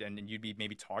you'd be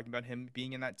maybe talking about him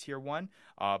being in that tier 1.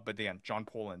 But again, John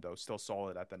Poland, though, still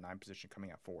solid at the 9 position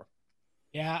coming at 4.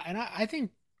 Yeah, and I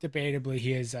think debatably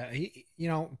he is,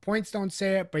 points don't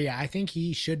say it, but yeah, I think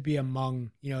he should be among,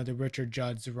 the Richard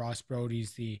Judds, the Ross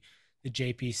Brodys, the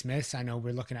JP Smiths. I know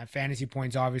we're looking at fantasy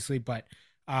points, obviously, but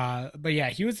yeah,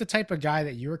 he was the type of guy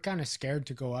that you were kind of scared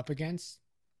to go up against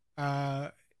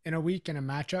in a week in a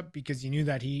matchup because you knew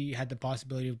that he had the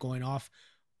possibility of going off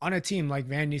on a team like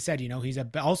Vandy said. He's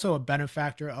also a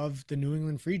benefactor of the New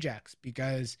England Free Jacks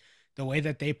because the way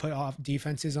that they put off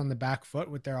defenses on the back foot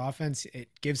with their offense, it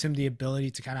gives him the ability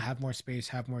to kind of have more space,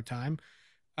 have more time.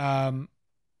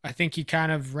 I think he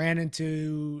kind of ran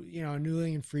into, a New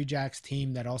England Free Jacks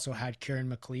team that also had Kieran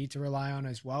McLeod to rely on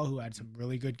as well, who had some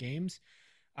really good games.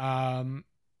 Um,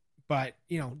 but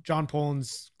John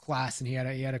Poland's class, and he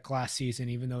had a class season,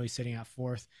 even though he's sitting at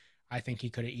fourth. I think he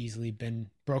could have easily been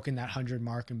broken that 100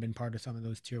 mark and been part of some of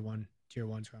those tier one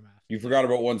scrum halves. You forgot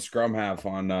about one scrum half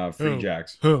on Free Who?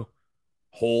 Jacks. Who?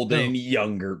 Holden Who?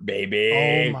 Yogurt, Oh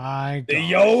baby. my The god.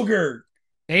 yogurt.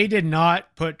 They did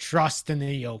not put trust in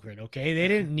the yogurt, okay? They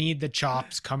didn't need the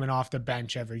chops coming off the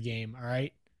bench every game, all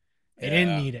right? They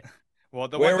didn't need it. Well,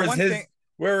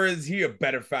 where is he a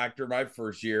benefactor my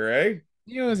first year, eh?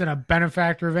 He wasn't a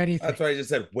benefactor of anything. That's why I just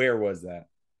said, where was that?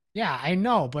 Yeah, I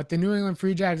know, but the New England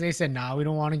Free Jacks, they said, nah, we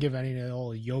don't want to give any of the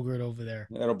old yogurt over there.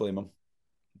 I don't blame him.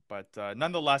 But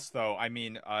nonetheless, though, I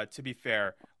mean, to be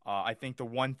fair, I think the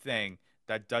one thing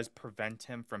that does prevent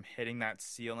him from hitting that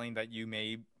ceiling that you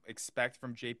may expect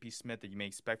from JP Smith, that you may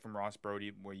expect from Ross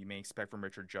Brody, what you may expect from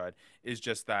Richard Judd, is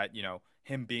just that,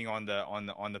 him being on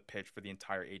the pitch for the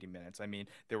entire 80 minutes. I mean,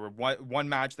 there were one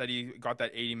match that he got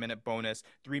that 80-minute bonus,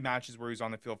 3 matches where he was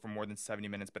on the field for more than 70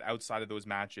 minutes, but outside of those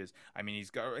matches, I mean,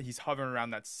 he's hovering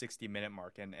around that 60-minute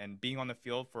mark, and being on the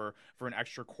field for an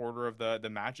extra quarter of the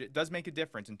match, it does make a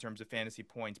difference in terms of fantasy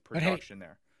points production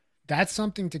there. That's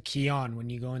something to key on when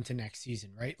you go into next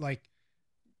season, right? Like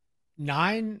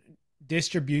 9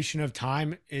 distribution of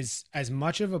time is as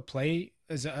much of a play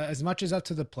as much as up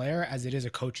to the player as it is a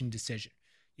coaching decision.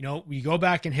 We go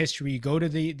back in history, you go to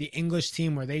the English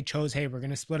team where they chose, hey, we're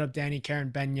going to split up Danny Kerr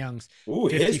and Ben Youngs. Ooh,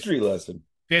 50, history lesson.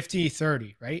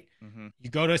 50-30, right? Mm-hmm. You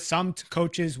go to some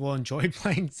coaches will enjoy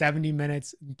playing 70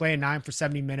 minutes, play a 9 for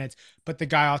 70 minutes, put the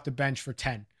guy off the bench for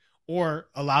 10, or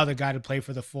allow the guy to play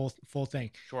for the full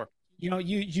thing. Sure.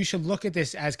 You should look at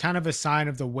this as kind of a sign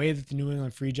of the way that the New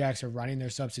England Free Jacks are running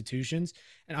their substitutions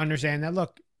and understand that,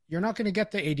 look, you're not going to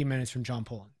get the 80 minutes from John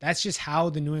Poland. That's just how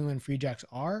the New England Free Jacks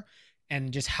are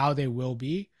and just how they will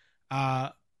be.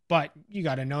 But you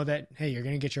got to know that, hey, you're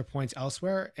going to get your points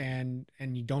elsewhere, and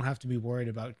you don't have to be worried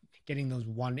about getting those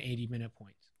 180-minute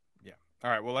points. All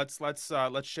right, well,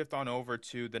 let's shift on over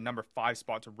to the number 5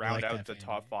 spot to round out the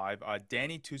top 5.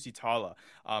 Danny Tusitala.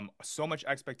 So much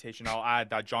expectation. I'll add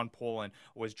that John Poland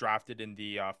was drafted in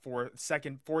the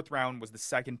fourth round, was the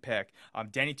second pick.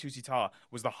 Danny Tusitala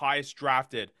was the highest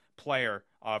drafted player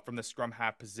from the scrum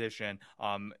half position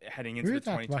heading into the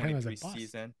 2023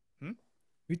 season.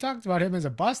 We talked about him as a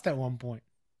bust at one point.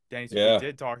 We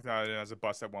did talk about him as a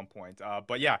bust at one point.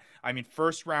 But yeah, I mean,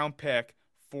 first round pick,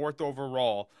 4th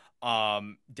overall.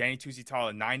 Danny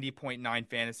Tusitala, 90.9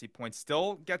 fantasy points,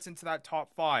 still gets into that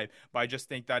top 5, but I just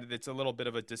think that it's a little bit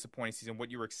of a disappointing season.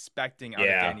 What you were expecting out of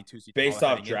Danny Tusitala based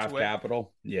off draft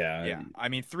capital. Yeah. I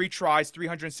mean, 3 tries,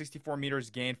 364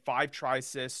 meters gained, 5 try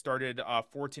assists, started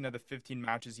 14 of the 15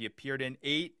 matches he appeared in,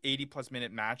 8 80-plus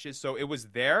minute matches. So it was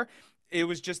there. It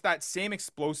was just that same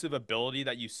explosive ability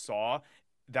that you saw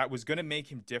that was going to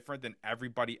make him different than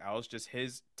everybody else. Just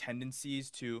his tendencies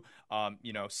to,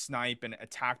 snipe and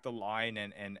attack the line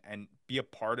and be a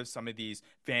part of some of these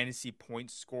fantasy point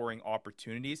scoring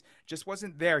opportunities just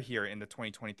wasn't there here in the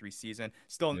 2023 season.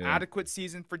 Still an adequate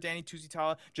season for Danny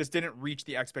Tusitala, just didn't reach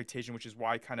the expectation, which is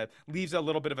why it kind of leaves a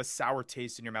little bit of a sour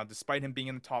taste in your mouth, despite him being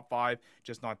in the top 5,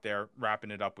 just not there,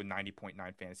 wrapping it up with 90.9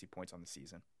 fantasy points on the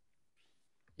season.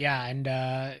 Yeah, and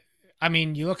I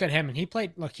mean, you look at him and he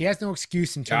played. Look, he has no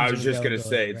excuse in terms. I was just gonna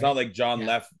say, it's not like John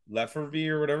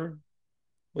Lefevre or whatever.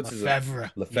 What's Lefevre.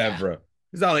 His Lefevre.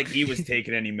 It's not like he was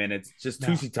taking any minutes. Just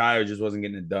Tusitala just wasn't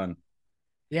getting it done.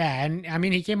 Yeah, and I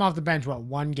mean, he came off the bench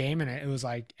one game, and it was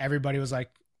like everybody was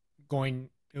like going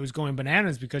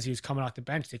bananas because he was coming off the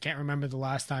bench. They can't remember the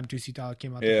last time Tusitala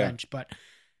came off the bench, but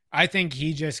I think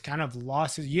he just kind of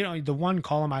lost his. The one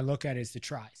column I look at is the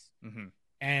tries. Mm-hmm.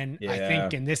 And I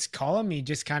think in this column, he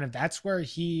just kind of, that's where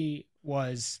he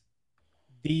was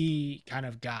the kind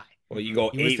of guy. Well, you go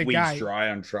 8 weeks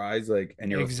dry on tries, and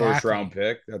you're a first round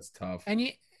pick. That's tough. And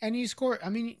you score. I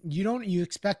mean, you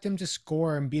expect him to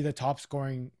score and be the top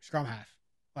scoring scrum half,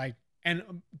 and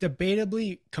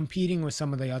debatably competing with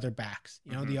some of the other backs,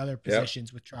 the other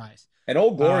positions with tries. And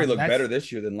Old Glory looked better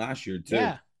this year than last year too.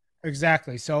 Yeah.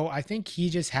 Exactly. So I think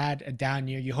he just had a down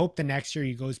year. You hope the next year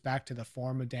he goes back to the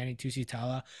form of Danny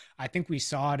Tusitala. I think we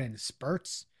saw it in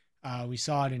spurts. We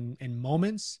saw it in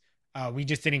moments. We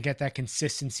just didn't get that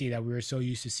consistency that we were so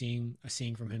used to seeing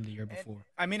from him the year before. And,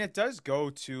 I mean, it does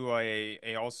go to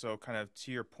a also kind of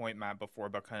to your point, Matt, before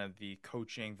about kind of the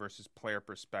coaching versus player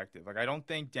perspective. I don't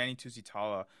think Danny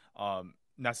Tusitala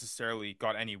necessarily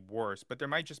got any worse, but there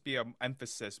might just be an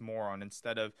emphasis more on,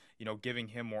 instead of, giving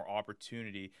him more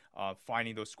opportunity,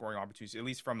 finding those scoring opportunities, at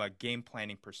least from a game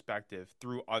planning perspective,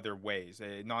 through other ways,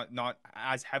 not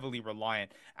as heavily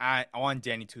reliant on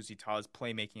Danny Tusitala's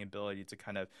playmaking ability to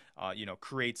kind of,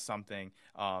 create something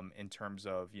in terms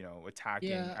of,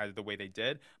 attacking the way they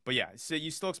did. But yeah, so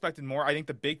you still expected more. I think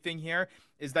the big thing here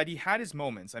is that he had his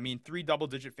moments. I mean, 3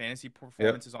 double-digit fantasy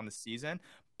performances on the season,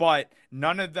 but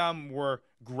none of them were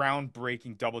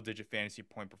groundbreaking double-digit fantasy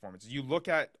point performances. You look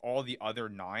at all the other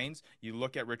nines, you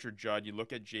look at Richard Judd, you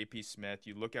look at JP Smith,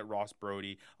 you look at Ross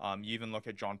Brody, you even look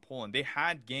at John Poland. They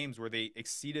had games where they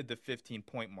exceeded the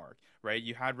 15-point mark, right?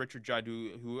 You had Richard Judd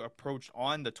who approached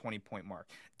on the 20-point mark.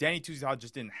 Danny Tusitala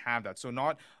just didn't have that. So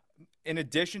in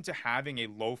addition to having a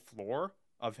low floor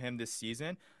of him this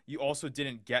season, you also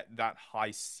didn't get that high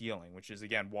ceiling, which is,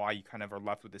 again, why you kind of are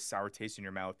left with this sour taste in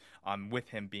your mouth with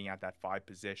him being at that 5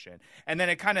 position. And then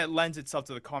it kind of lends itself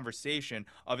to the conversation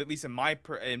of, at least in my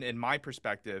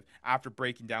perspective, after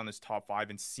breaking down this top 5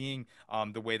 and seeing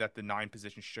the way that the 9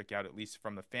 positions shook out, at least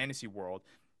from the fantasy world,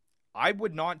 I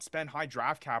would not spend high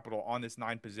draft capital on this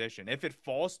 9 position. If it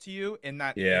falls to you in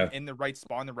that in the right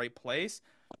spot, in the right place,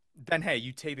 then hey,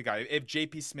 you take the guy. If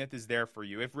JP Smith is there for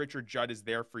you, if Richard Judd is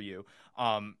there for you,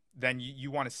 then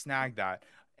you want to snag that.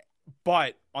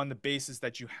 But on the basis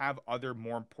that you have other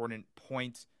more important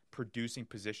point producing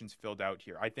positions filled out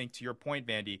here. I think, to your point,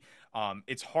 Vandy,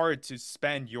 it's hard to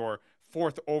spend your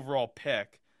 4th overall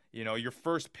pick, your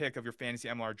first pick of your fantasy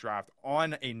MLR draft,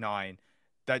 on a 9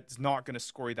 that's not going to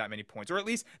score you that many points, or at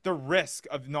least the risk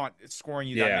of not scoring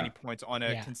you that many points on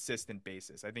a consistent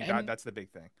basis. I think that's the big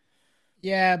thing.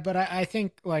 Yeah, but I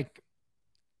think, like,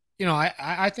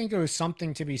 I think there was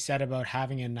something to be said about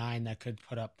having a 9 that could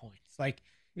put up points. Like,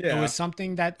 it was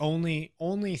something that only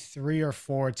 3 or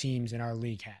 4 teams in our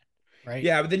league had, right?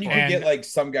 Yeah, but then you can get like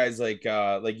some guys like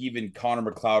even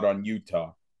Connor McLeod on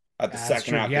Utah at the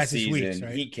second half of the season. Weeks,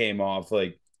 right? He came off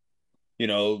like,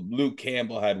 Luke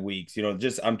Campbell had weeks.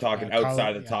 Just I'm talking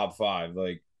outside of the top 5,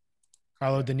 like.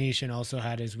 Carlo Denician also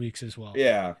had his weeks as well.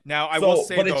 Yeah. Now I will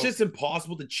say, but it's just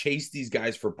impossible to chase these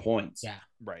guys for points. Yeah.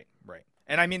 Right.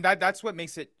 And I mean that's what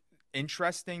makes it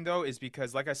interesting, though, is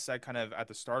because, like I said, kind of at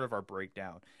the start of our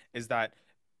breakdown, is that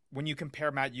when you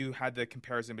compare, Matt, you had the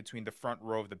comparison between the front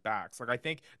row of the backs. Like, I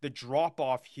think the drop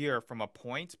off here from a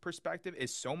points perspective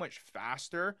is so much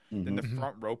faster than the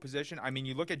front row position. I mean,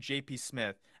 you look at JP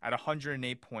Smith at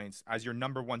 108 points as your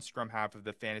number 1 scrum half of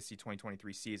the fantasy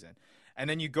 2023 season. And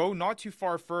then you go not too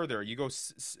far further. You go,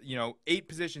 8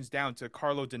 positions down to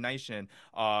Carlo Denician,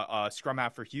 scrum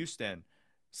half for Houston,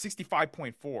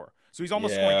 65.4. So he's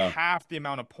almost scoring half the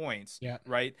amount of points,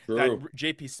 right? True. That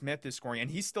JP Smith is scoring, and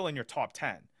he's still in your top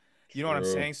 10. You know what I'm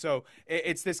saying? So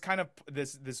it's this kind of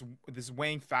this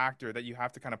weighing factor that you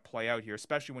have to kind of play out here,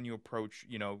 especially when you approach,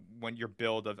 when your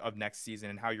build of next season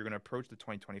and how you're going to approach the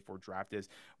 2024 draft is.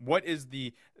 What is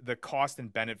the cost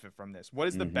and benefit from this? What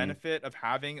is the benefit of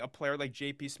having a player like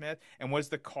JP Smith, and what is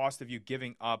the cost of you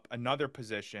giving up another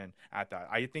position at that?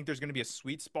 I think there's going to be a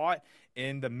sweet spot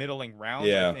in the middling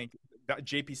round. I think that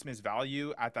JP Smith's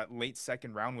value at that late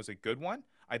 2nd round was a good one.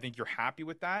 I think you're happy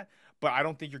with that, but I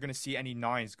don't think you're going to see any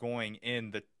 9s going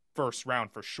in the 1st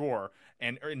round for sure,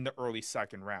 and in the early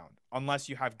 2nd round, unless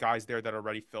you have guys there that are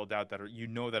already filled out that are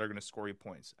that are going to score you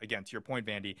points. Again, to your point,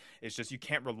 Vandy, it's just you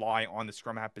can't rely on the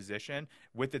scrum half position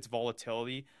with its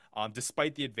volatility,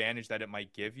 despite the advantage that it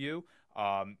might give you,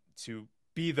 to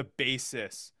be the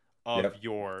basis of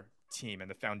your team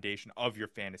and the foundation of your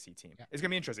fantasy team. It's gonna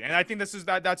be interesting, and I think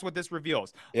that's what this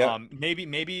reveals.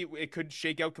 Maybe it could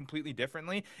shake out completely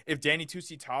differently if Danny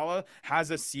Tusitala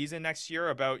has a season next year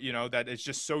about that is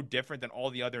just so different than all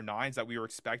the other 9s that we were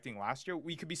expecting last year.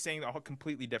 We could be saying a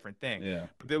completely different thing.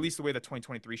 But at least the way the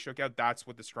 2023 shook out, that's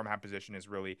what the scrum half position is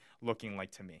really looking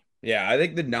like to me. Yeah, I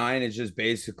think the 9 is just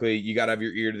basically you got to have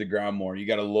your ear to the ground more. You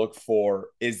got to look for,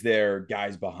 is there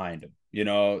guys behind him?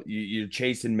 You're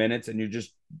chasing minutes, and you're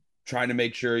just trying to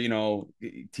make sure,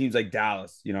 teams like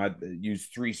Dallas, use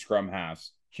 3 scrum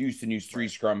halves. Houston used 3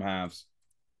 scrum halves.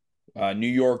 New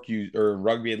York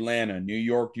Rugby Atlanta, New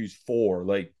York used 4.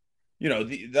 Like,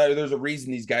 there's a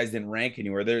reason these guys didn't rank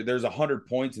anywhere. There's 100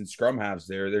 points in scrum halves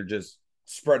there. They're just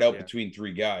spread out between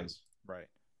 3 guys. Right.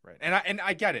 And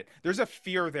I get it. There's a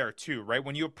fear there too, right?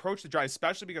 When you approach the drive,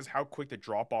 especially because how quick the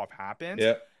drop off happens.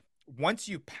 Once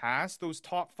you pass those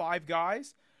top 5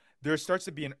 guys, there starts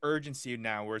to be an urgency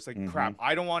now where it's like, crap,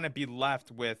 I don't want to be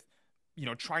left with,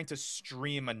 trying to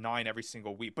stream a 9 every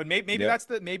single week. But maybe that's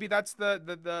the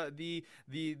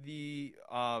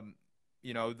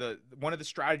one of the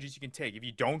strategies you can take. If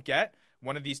you don't get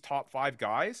one of these top 5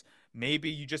 guys, maybe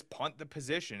you just punt the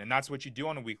position, and that's what you do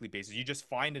on a weekly basis. You just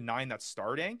find a 9 that's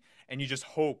starting, and you just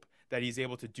hope that he's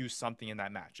able to do something in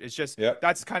that match. It's just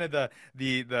that's kind of the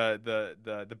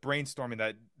brainstorming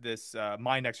that this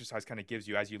mind exercise kind of gives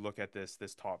you as you look at this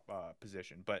top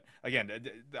position. But again,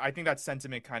 I think that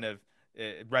sentiment kind of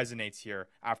it resonates here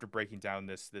after breaking down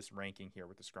this ranking here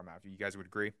with the Scrum Half. You guys would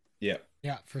agree? Yeah,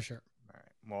 for sure. All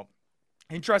right. Well,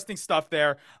 interesting stuff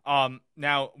there.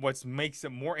 Now, what makes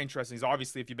it more interesting is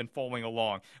obviously if you've been following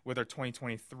along with our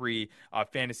 2023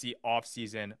 fantasy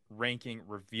offseason ranking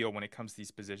reveal when it comes to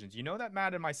these positions, you know that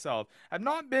Matt and myself have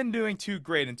not been doing too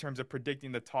great in terms of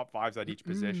predicting the top fives at each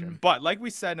position. But like we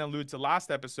said and alluded to last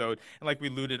episode, and like we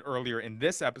alluded earlier in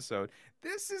this episode,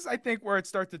 this is, I think, where it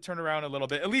starts to turn around a little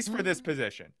bit, at least for this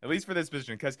position.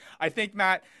 Because I think,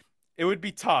 Matt, it would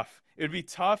be tough. It would be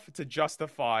tough to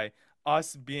justify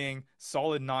us being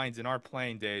solid 9s in our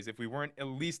playing days if we weren't at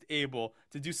least able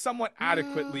to do somewhat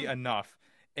adequately enough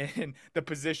in the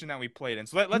position that we played in.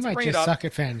 So let's bring it up. Suck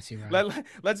at fantasy, right?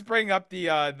 Let's bring up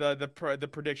the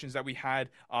predictions that we had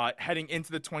heading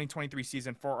into the 2023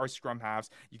 season for our Scrum Halves.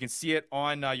 You can see it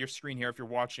on your screen here if you're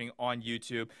watching on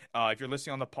YouTube. If you're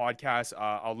listening on the podcast,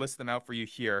 I'll list them out for you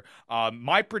here.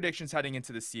 My predictions heading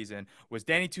into the season was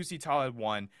Danny Tusitala at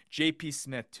 1, JP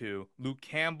Smith 2, Luke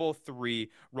Campbell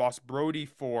 3, Ross Brody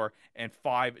 4, and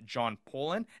 5, John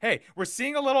Poland. Hey, we're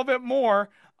seeing a little bit more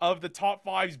of the top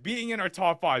 5s being in our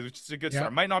top 5s, which is a good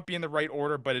start. Might not be in the right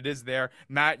order, but it is there.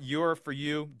 Matt, for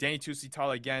you. Danny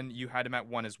Tusitala, again, you had him at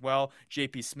 1 as well.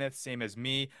 JP Smith, same as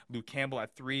me. Luke Campbell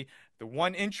at 3. The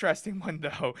one interesting one,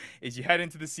 though, is you head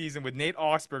into the season with Nate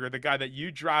Osberger, the guy that you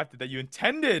drafted, that you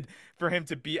intended for him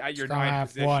to be at your 9th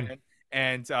position. 1.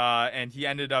 And he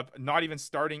ended up not even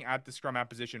starting at the Scrum Half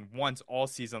position once all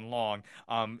season long.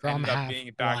 Ended up being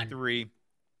back 3.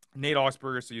 Nate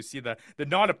Osberger, so you see the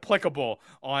not applicable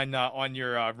on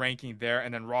your ranking there,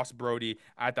 and then Ross Brody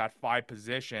at that 5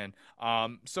 position.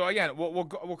 So again, we'll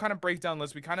kind of break down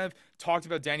lists. We kind of talked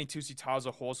about Danny Tusitala as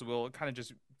a whole, so we'll kind of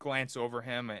just glance over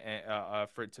him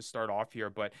to start off here.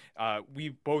 But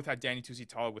we both had Danny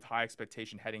Tusitala with high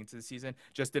expectation heading into the season,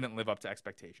 just didn't live up to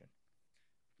expectation.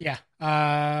 Yeah,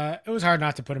 it was hard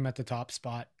not to put him at the top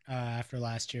spot after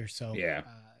last year. So yeah.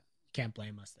 Can't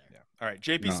blame us there. Yeah. All right.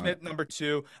 JP Smith, number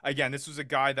 2. Again, this was a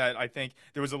guy that I think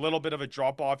there was a little bit of a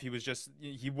drop off.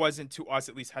 He wasn't to us,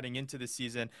 at least heading into the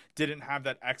season, didn't have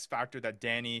that X factor that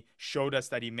Danny showed us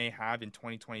that he may have in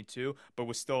 2022, but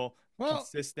was still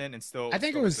consistent and still. I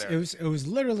think it was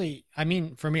literally, I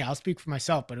mean, for me, I'll speak for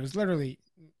myself, but it was literally,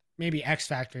 maybe X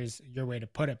factor is your way to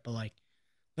put it, but like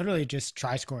literally just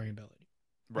try scoring ability.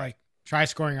 Right. Like try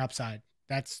scoring upside.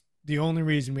 That's the only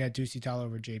reason we had Tusitala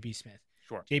over JP Smith.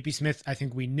 Sure. JP Smith, I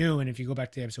think we knew, and if you go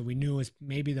back to the episode, we knew was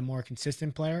maybe the more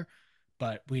consistent player,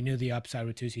 but we knew the upside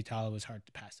with Tusitala was hard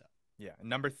to pass up. Yeah.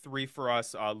 Number 3 for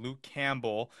us, Luke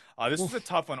Campbell. This was a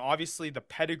tough one. Obviously, the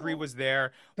pedigree was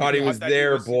there. Thought he was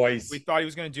there, boys. We thought he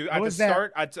was going to do at the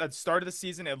start. At the start of the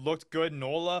season, it looked good.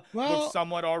 Nola looked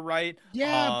somewhat all right.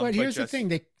 Yeah, but here's the thing: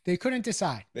 they couldn't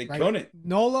decide. They couldn't.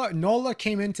 Nola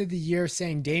came into the year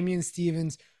saying, "Damian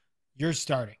Stevens, you're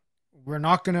starting. We're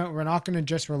not gonna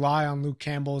just rely on Luke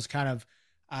Campbell's kind of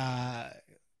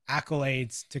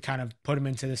accolades to kind of put him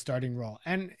into the starting role."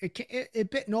 And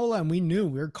it bit Nola, and we knew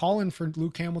we were calling for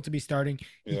Luke Campbell to be starting.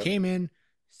 He came in,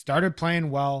 started playing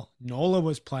well. Nola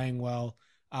was playing well,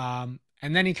 and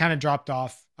then he kind of dropped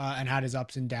off and had his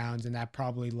ups and downs, and that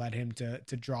probably led him to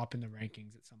drop in the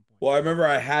rankings at some point. Well, I remember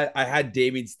I had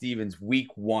Damian Stevens week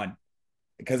 1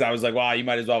 because I was like, wow, you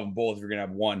might as well have them both if you're gonna have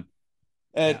one.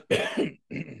 And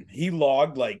he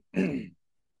logged like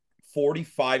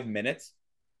 45 minutes.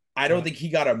 I don't think he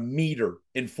got a meter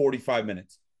in 45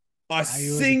 minutes. A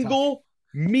single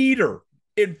meter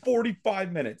in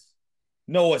 45 minutes.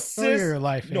 No assist. Your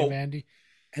life, no. Andy.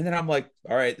 And then I'm like,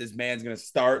 all right, this man's going to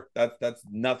start. That's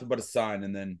nothing but a sign.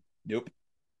 And then, nope.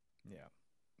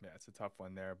 Yeah, it's a tough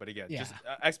one there. But again, just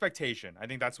expectation. I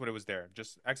think that's what it was there.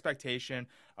 Just expectation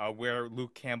where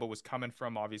Luke Campbell was coming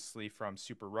from, obviously from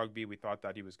Super Rugby. We thought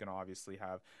that he was going to obviously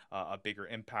have a bigger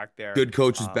impact there. Good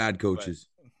coaches, bad coaches.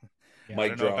 I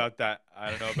don't know about that.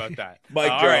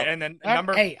 Mike all right, and then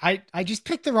Hey, I just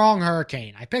picked the wrong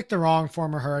Hurricane. I picked the wrong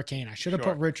former Hurricane. I should have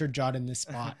put Richard Judd in this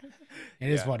spot. It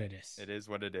is what it is. It is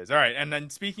what it is. All right, and then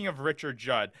speaking of Richard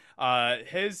Judd,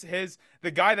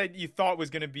 the guy that you thought was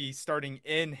going to be starting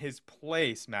in his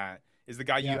place, Matt, is the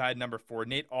guy you had number 4,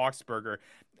 Nate Osberger.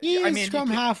 He is Scrum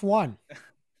Half 1.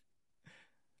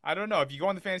 I don't know. If you go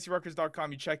on the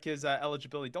fantasyruckers.com, you check his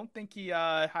eligibility. Don't think he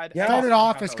had Yeah. Started Scrum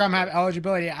off Half as Scrum Half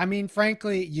eligibility. eligibility. I mean,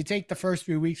 frankly, you take the first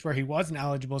few weeks where he wasn't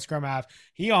eligible Scrum Half,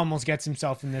 he almost gets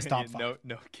himself in this top five.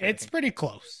 No kidding. It's pretty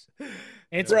close.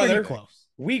 It's Brother, pretty close.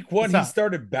 Week 1, What's he up?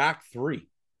 started back 3.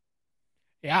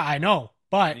 Yeah, I know.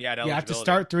 But He had you have to eligibility.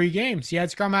 start 3 games. He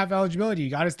had Scrum Half eligibility. You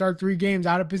got to start 3 games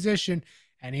out of position.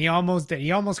 And he almost did.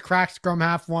 He almost cracked Scrum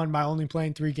Half 1 by only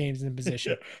playing 3 games in the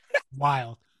position.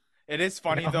 Wild. It is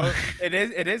funny Yeah. though. It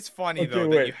is funny Okay, though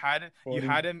wait. that you 40.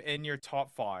 had him in your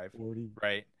top 5, 40.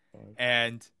 right?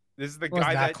 And this is the It wasn't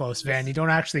guy that close, Van. You don't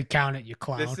actually count it, you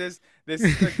clown. This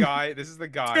is the guy. This is the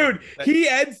guy. Dude, that- he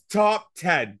ends top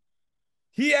 10.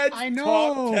 He ends I know.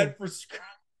 top 10 for Scrum.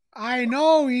 I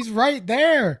know. He's right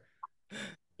there.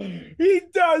 He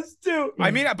does too. I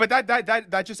mean, but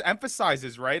that just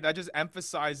emphasizes, right? That just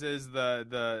emphasizes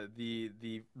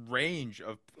the range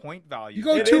of point value. You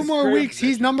go It 2 is more crazy. weeks,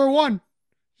 he's number 1.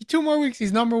 2 more weeks,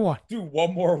 he's number 1. Dude,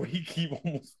 one more week, he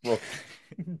almost broke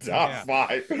top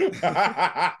 5.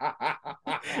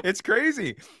 It's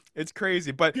crazy. It's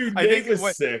crazy. But Dude, I Nate think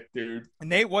was sick, dude.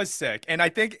 Nate was sick, and I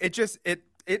think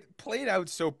it played out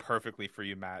so perfectly for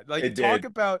you, Matt. Like It talk did.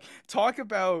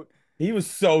 about He was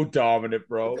so dominant,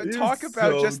 bro. He talk was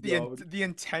about so just dominant. the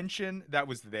intention that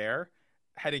was there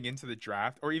heading into the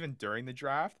draft or even during the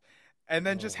draft, and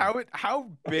then just how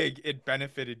big it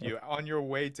benefited you on your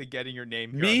way to getting your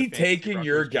name here on Me the Fantasy taking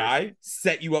your Ruckers jersey. guy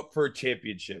set you up for a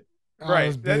championship. Right. It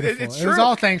was It- beautiful. it's It was true.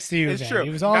 all thanks to you, It's Van. true.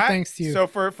 It was all Matt, thanks to you. So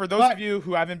for those But- of you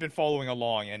who haven't been following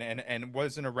along and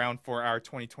wasn't around for our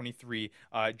 2023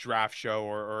 draft show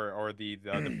or the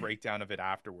breakdown of it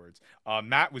afterwards,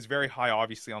 Matt was very high,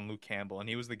 obviously, on Luke Campbell, and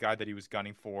he was the guy that he was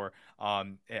gunning for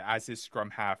as his Scrum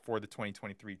Half for the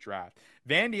 2023 draft.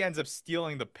 Vandy ends up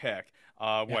stealing the pick.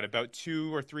 About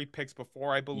 2 or 3 picks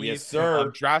before, I believe. Yes,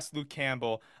 sir. Drafts Luke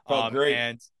Campbell. Felt great.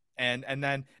 And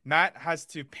then Matt has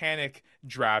to panic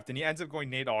draft, and he ends up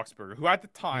going Nate Oxberger, who at the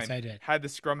time Yes, I did. had the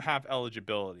Scrum Half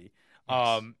eligibility,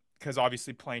 Yes. because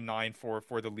obviously playing 9 for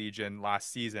the Legion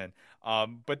last season.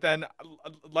 But then,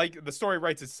 like the story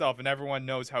writes itself, and everyone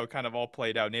knows how it kind of all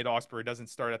played out. Nate Oxberger doesn't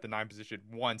start at the 9 position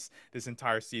once this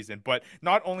entire season, but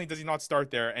not only does he not start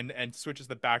there and switches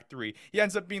the back 3, he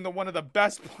ends up being one of the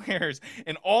best players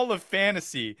in all of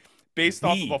fantasy based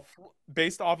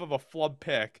off of a flub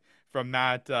pick from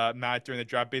Matt during the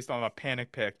draft, based on a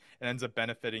panic pick, and ends up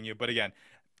benefiting you. But again,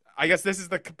 I guess this is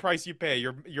the price you pay.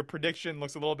 Your prediction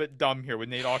looks a little bit dumb here with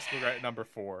Nate Oxford at number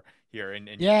 4 here.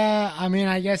 Yeah, I mean,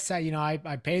 I guess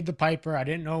I paid the piper. I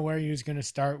didn't know where he was going to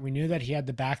start. We knew that he had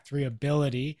the back 3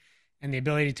 ability and the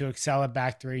ability to excel at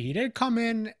back 3. He did come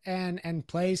in and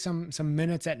play some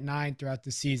minutes at 9 throughout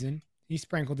the season. He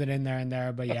sprinkled it in there and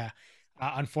there, but yeah,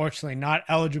 unfortunately, not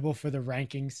eligible for the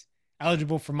rankings.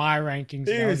 Eligible for my rankings.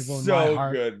 He was eligible in my so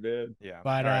heart. good, man. Yeah,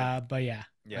 But all right. but yeah.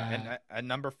 Yeah, and at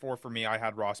number 4 for me, I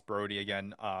had Ross Brody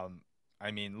again.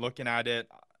 I mean, looking at it,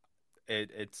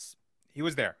 it's he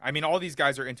was there. I mean, all these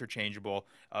guys are interchangeable.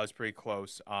 It was pretty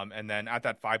close. And then at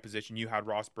that 5 position, you had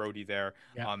Ross Brody there.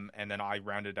 Yeah. And then I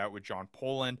rounded out with John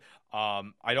Poland. I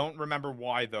don't remember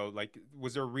why though. Like,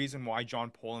 was there a reason why John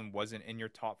Poland wasn't in your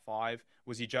top 5?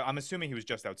 Was he? I'm assuming he was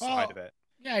just outside of it.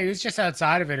 Yeah, he was just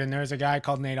outside of it, and there's a guy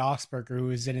called Nate Oxberger who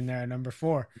was sitting there at number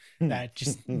 4 that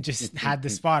just had the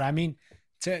spot. I mean,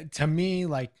 to me,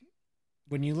 like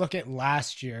when you look at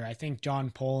last year, I think John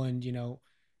Poland,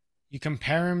 you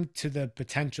compare him to the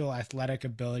potential athletic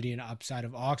ability and upside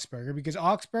of Oxberger, because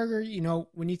Oxberger,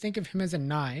 when you think of him as a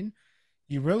 9,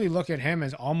 you really look at him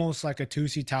as almost like a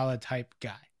Tusi Tala type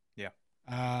guy.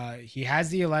 Yeah. He has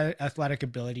the athletic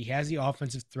ability, he has the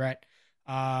offensive threat.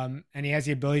 And he has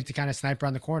the ability to kind of snipe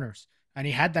around the corners. And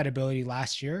he had that ability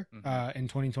last year in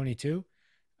 2022.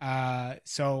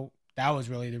 So that was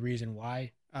really the reason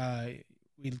why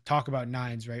we talk about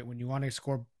 9s, right? When you want to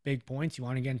score big points, you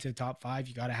want to get into the top 5,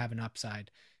 you got to have an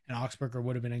upside. And Oxberger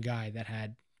would have been a guy that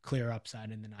had clear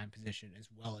upside in the 9 position as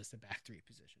well as the back 3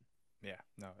 position. Yeah,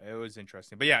 no, it was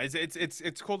interesting, but yeah,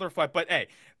 it's cool to reflect. But hey,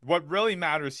 what really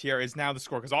matters here is now the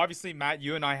score, because obviously, Matt,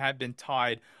 you and I had been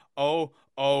tied 0-3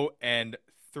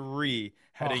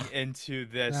 heading into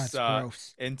this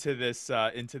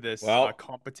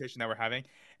competition that we're having,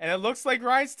 and it looks like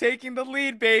Ryan's taking the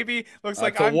lead, baby. Looks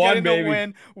like I'm getting the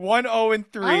win,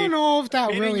 1-0-3. I don't know if that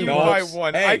beating really you works. by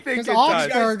 1. Hey, I think it because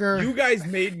does. Oxberger- You guys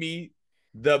made me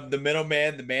the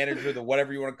middleman, the manager, the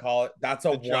whatever you want to call it. That's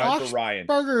a 1 for Ryan.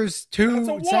 Oxberger's That's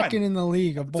a 1. second in the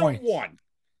league of It's a points. 1.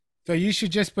 So you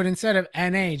should just put, instead of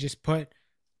NA, just put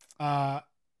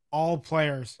all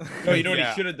players. No, you know what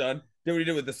Yeah. he should have done? Did what he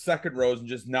did with the second rows and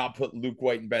just not put Luke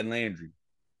White and Ben Landry.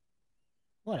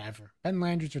 Whatever. Ben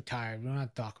Landry's retired. We don't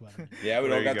have to talk about him anymore. Yeah, we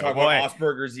There don't you got to go. talk Well, about hey.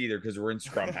 Osbergers either because we're in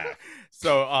scrum half.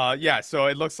 So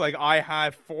it looks like I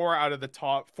have 4 out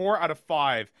of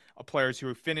 5 players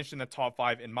who finished in the top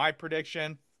 5 in my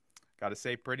prediction. Gotta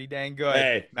say, pretty dang good.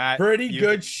 Hey, Matt, pretty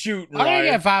good shooting, I'm Ryan.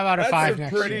 gonna get 5 out of That's 5 a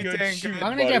next pretty year. good dang shoot, good.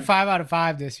 I'm gonna get 5 out of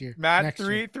 5 this year. Matt, next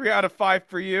year. 3 out of 5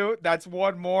 for you. That's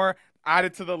one more. Add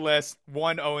it to the list.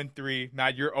 1-0-3.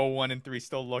 Matt, you're 0-1-3.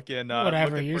 Still looking.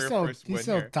 Whatever. Looking You're for your still first you win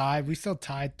still here. tied. We still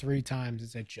tied 3 times.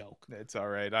 It's a joke. It's all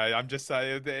right. I'm just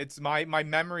it's my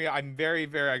memory. I'm very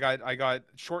I got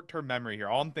short-term memory here.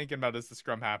 All I'm thinking about is the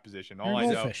scrum half position. All You're a I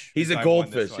know goldfish. He's is a I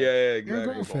won this goldfish. one. Yeah, You're a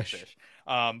exactly. goldfish.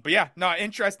 But yeah, no,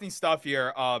 interesting stuff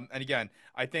here. And again,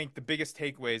 I think the biggest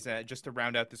takeaways, just to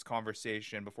round out this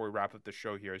conversation before we wrap up the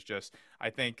show here, is just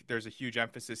I think there's a huge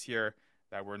emphasis here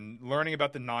that we're learning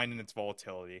about the 9 and its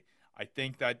volatility. I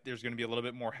think that there's going to be a little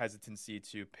bit more hesitancy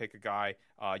to pick a guy,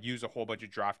 use a whole bunch of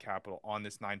draft capital on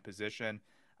this 9 position.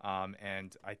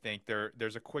 And I think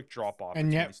there's a quick drop off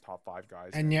between these top 5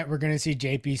 guys. And yet we're going to see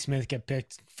JP Smith get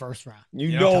picked first round.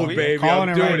 You know, baby, calling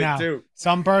I'm it right doing now. it too.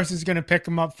 Some person's going to pick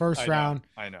him up first round.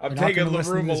 I know. I'm You're not taking gonna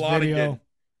listen to LaRue this Malott video. again.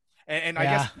 And I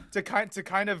guess to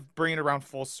kind of bring it around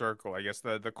full circle, I guess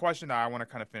the question that I want to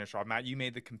kind of finish off, Matt, you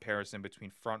made the comparison between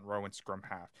front row and scrum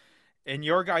half. In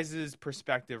your guys'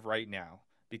 perspective right now,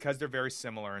 because they're very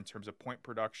similar in terms of point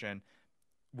production,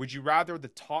 would you rather the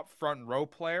top front row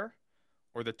player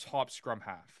or the top scrum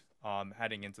half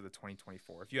heading into the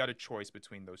 2024? If you had a choice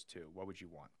between those two, what would you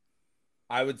want?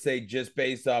 I would say just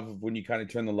based off of when you kind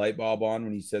of turn the light bulb on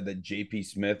when you said that JP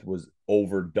Smith was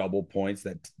over double points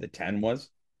that the 10 was.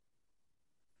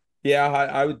 Yeah,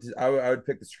 I would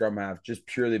pick the scrum half just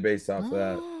purely based off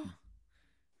that.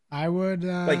 I would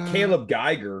Like Caleb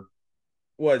Geiger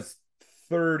was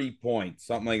 30 points,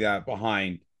 something like that,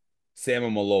 behind Sam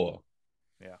Maloa.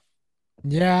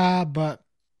 Yeah, but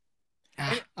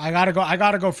I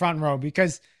gotta go front row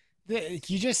because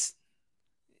you just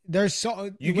there's so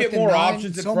you with get the more 9,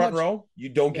 options in so front much- row. You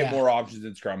don't get Yeah. more options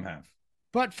in scrum half.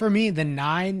 But for me, the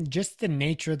 9, just the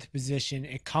nature of the position,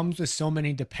 it comes with so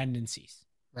many dependencies,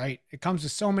 right? It comes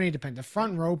with so many The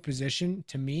front row position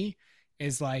to me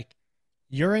is like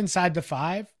you're inside the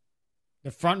 5,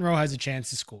 the front row has a chance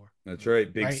to score. That's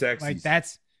right, big right? sexy. Like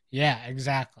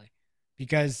exactly.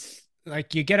 Because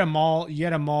like you get a maul, you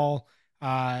get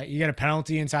a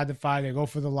penalty inside the 5, they go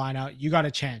for the line out, you got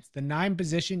a chance. The 9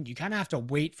 position, you kind of have to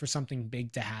wait for something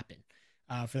big to happen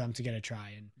for them to get a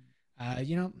try. And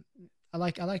I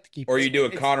like to keep. Or you do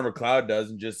what Connor McLeod does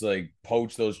and just like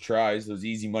poach those tries, those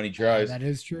easy money tries. That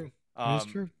is true. That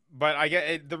is true. But I get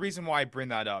it, the reason why I bring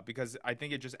that up because I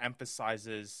think it just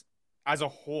emphasizes as a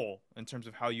whole in terms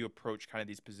of how you approach kind of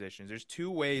these positions. There's 2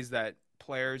 ways that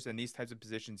players in these types of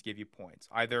positions give you points.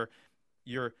 Either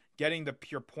you're getting the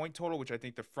pure point total, which I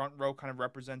think the front row kind of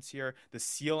represents here. The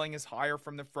ceiling is higher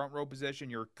from the front row position.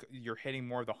 You're hitting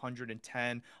more of the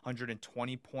 110,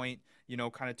 120 point,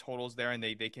 kind of totals there, and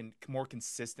they can more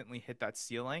consistently hit that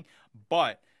ceiling.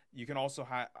 But you can also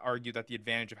argue that the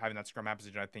advantage of having that scrum half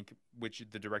position, I think, which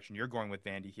the direction you're going with,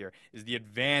 Vandy, here, is the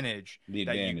advantage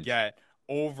that you get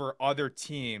over other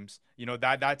teams.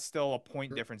 That's still a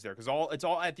point difference there because it's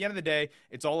all at the end of the day,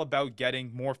 it's all about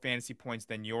getting more fantasy points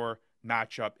than your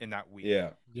matchup in that week.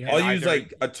 Yeah. Yeah. I'll use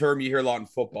like a term you hear a lot in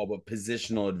football, but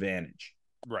positional advantage.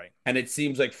 Right. And it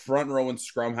seems like front row and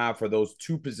scrum half are those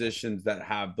 2 positions that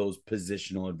have those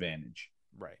positional advantage.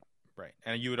 Right.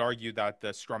 And you would argue that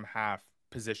the scrum half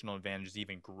positional advantage is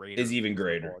even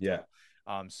greater. Yeah.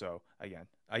 So again,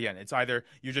 it's either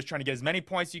you're just trying to get as many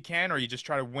points as you can, or you just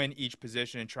try to win each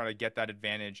position and try to get that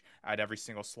advantage at every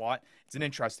single slot. It's an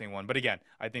interesting one, but again,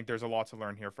 I think there's a lot to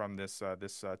learn here from this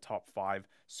top 5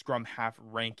 scrum half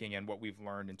ranking and what we've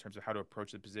learned in terms of how to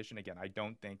approach the position. Again, I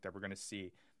don't think that we're going to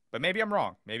see, but maybe I'm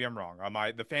wrong.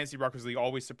 The Fantasy Ruckers League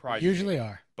always surprises Usually me,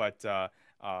 are, but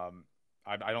I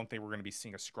don't think we're going to be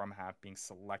seeing a scrum half being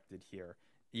selected here.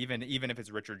 Even if it's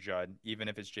Richard Judd, even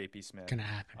if it's JP Smith, gonna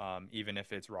happen. Even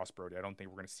if it's Ross Brody, I don't think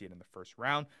we're going to see it in the first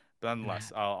round. But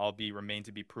nonetheless, I'll remain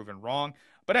to be proven wrong.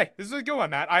 But hey, this is a good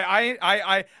one, Matt.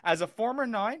 I as a former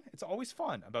 9, it's always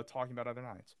fun about talking about other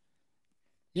 9s.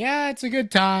 Yeah, it's a good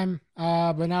time.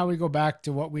 But now we go back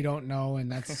to what we don't know,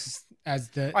 and that's I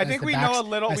think we know a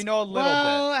little. We know a little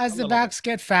bit. As the backs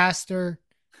get faster,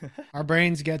 our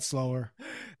brains get slower.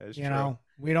 That's true.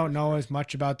 We don't know as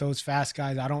much about those fast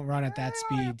guys. I don't run at that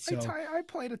speed, so I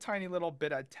played a tiny little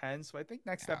bit at 10, so I think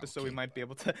next episode we might be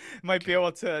able to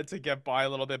get by a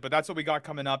little bit. But that's what we got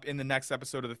coming up in the next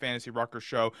episode of the Fantasy Rucker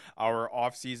Show. Our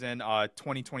off-season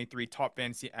 2023 top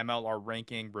fantasy MLR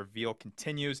ranking reveal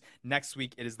continues. Next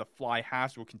week it is the fly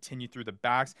halves. We'll continue through the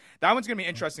backs. That one's gonna be an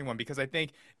interesting one because I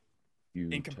think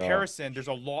in comparison, there's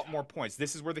a lot more points.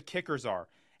 This is where the kickers are,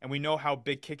 and we know how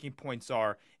big kicking points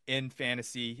are in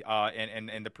fantasy,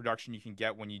 and the production you can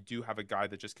get when you do have a guy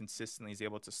that just consistently is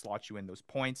able to slot you in those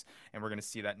points. And we're going to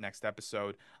see that next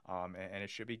episode, and it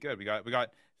should be good. We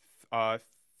got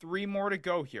 3 more to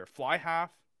go here: fly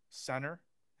half, center,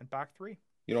 and back 3.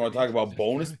 You don't want to talk about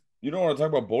bonus? You don't want to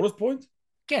talk about bonus points?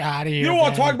 get out of here. You don't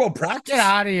want to talk about practice? Get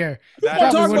out of here. You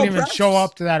probably wouldn't even show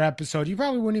up to that episode. You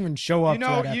probably wouldn't even show up to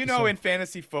that episode. You know in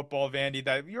fantasy football, Vandy,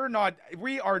 that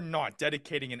we are not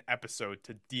dedicating an episode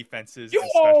to defenses and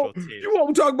special teams. You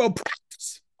won't talk about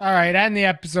practice. All right, end the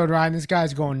episode, Ryan. This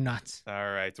guy's going nuts. All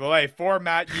right. Well, hey, for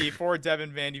Matt Yee, for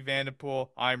Devin Vandy Vanderpool,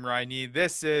 I'm Ryan Yee.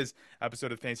 This is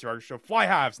episode of the Fantasy Rucker Show. Fly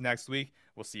halves next week.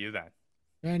 We'll see you then.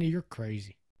 Vandy, you're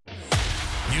crazy.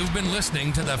 You've been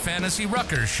listening to the Fantasy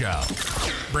Rucker Show,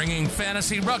 bringing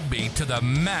fantasy rugby to the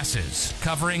masses,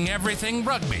 covering everything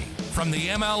rugby from the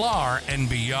MLR and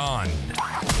beyond.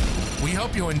 We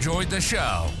hope you enjoyed the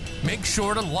show. Make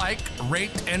sure to like,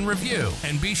 rate, and review,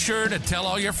 and be sure to tell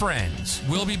all your friends.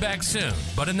 We'll be back soon,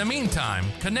 but in the meantime,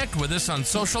 connect with us on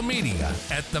social media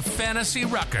at the Fantasy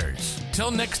Ruckers. Till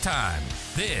next time,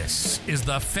 this is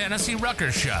the Fantasy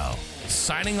Rucker Show,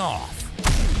 signing off.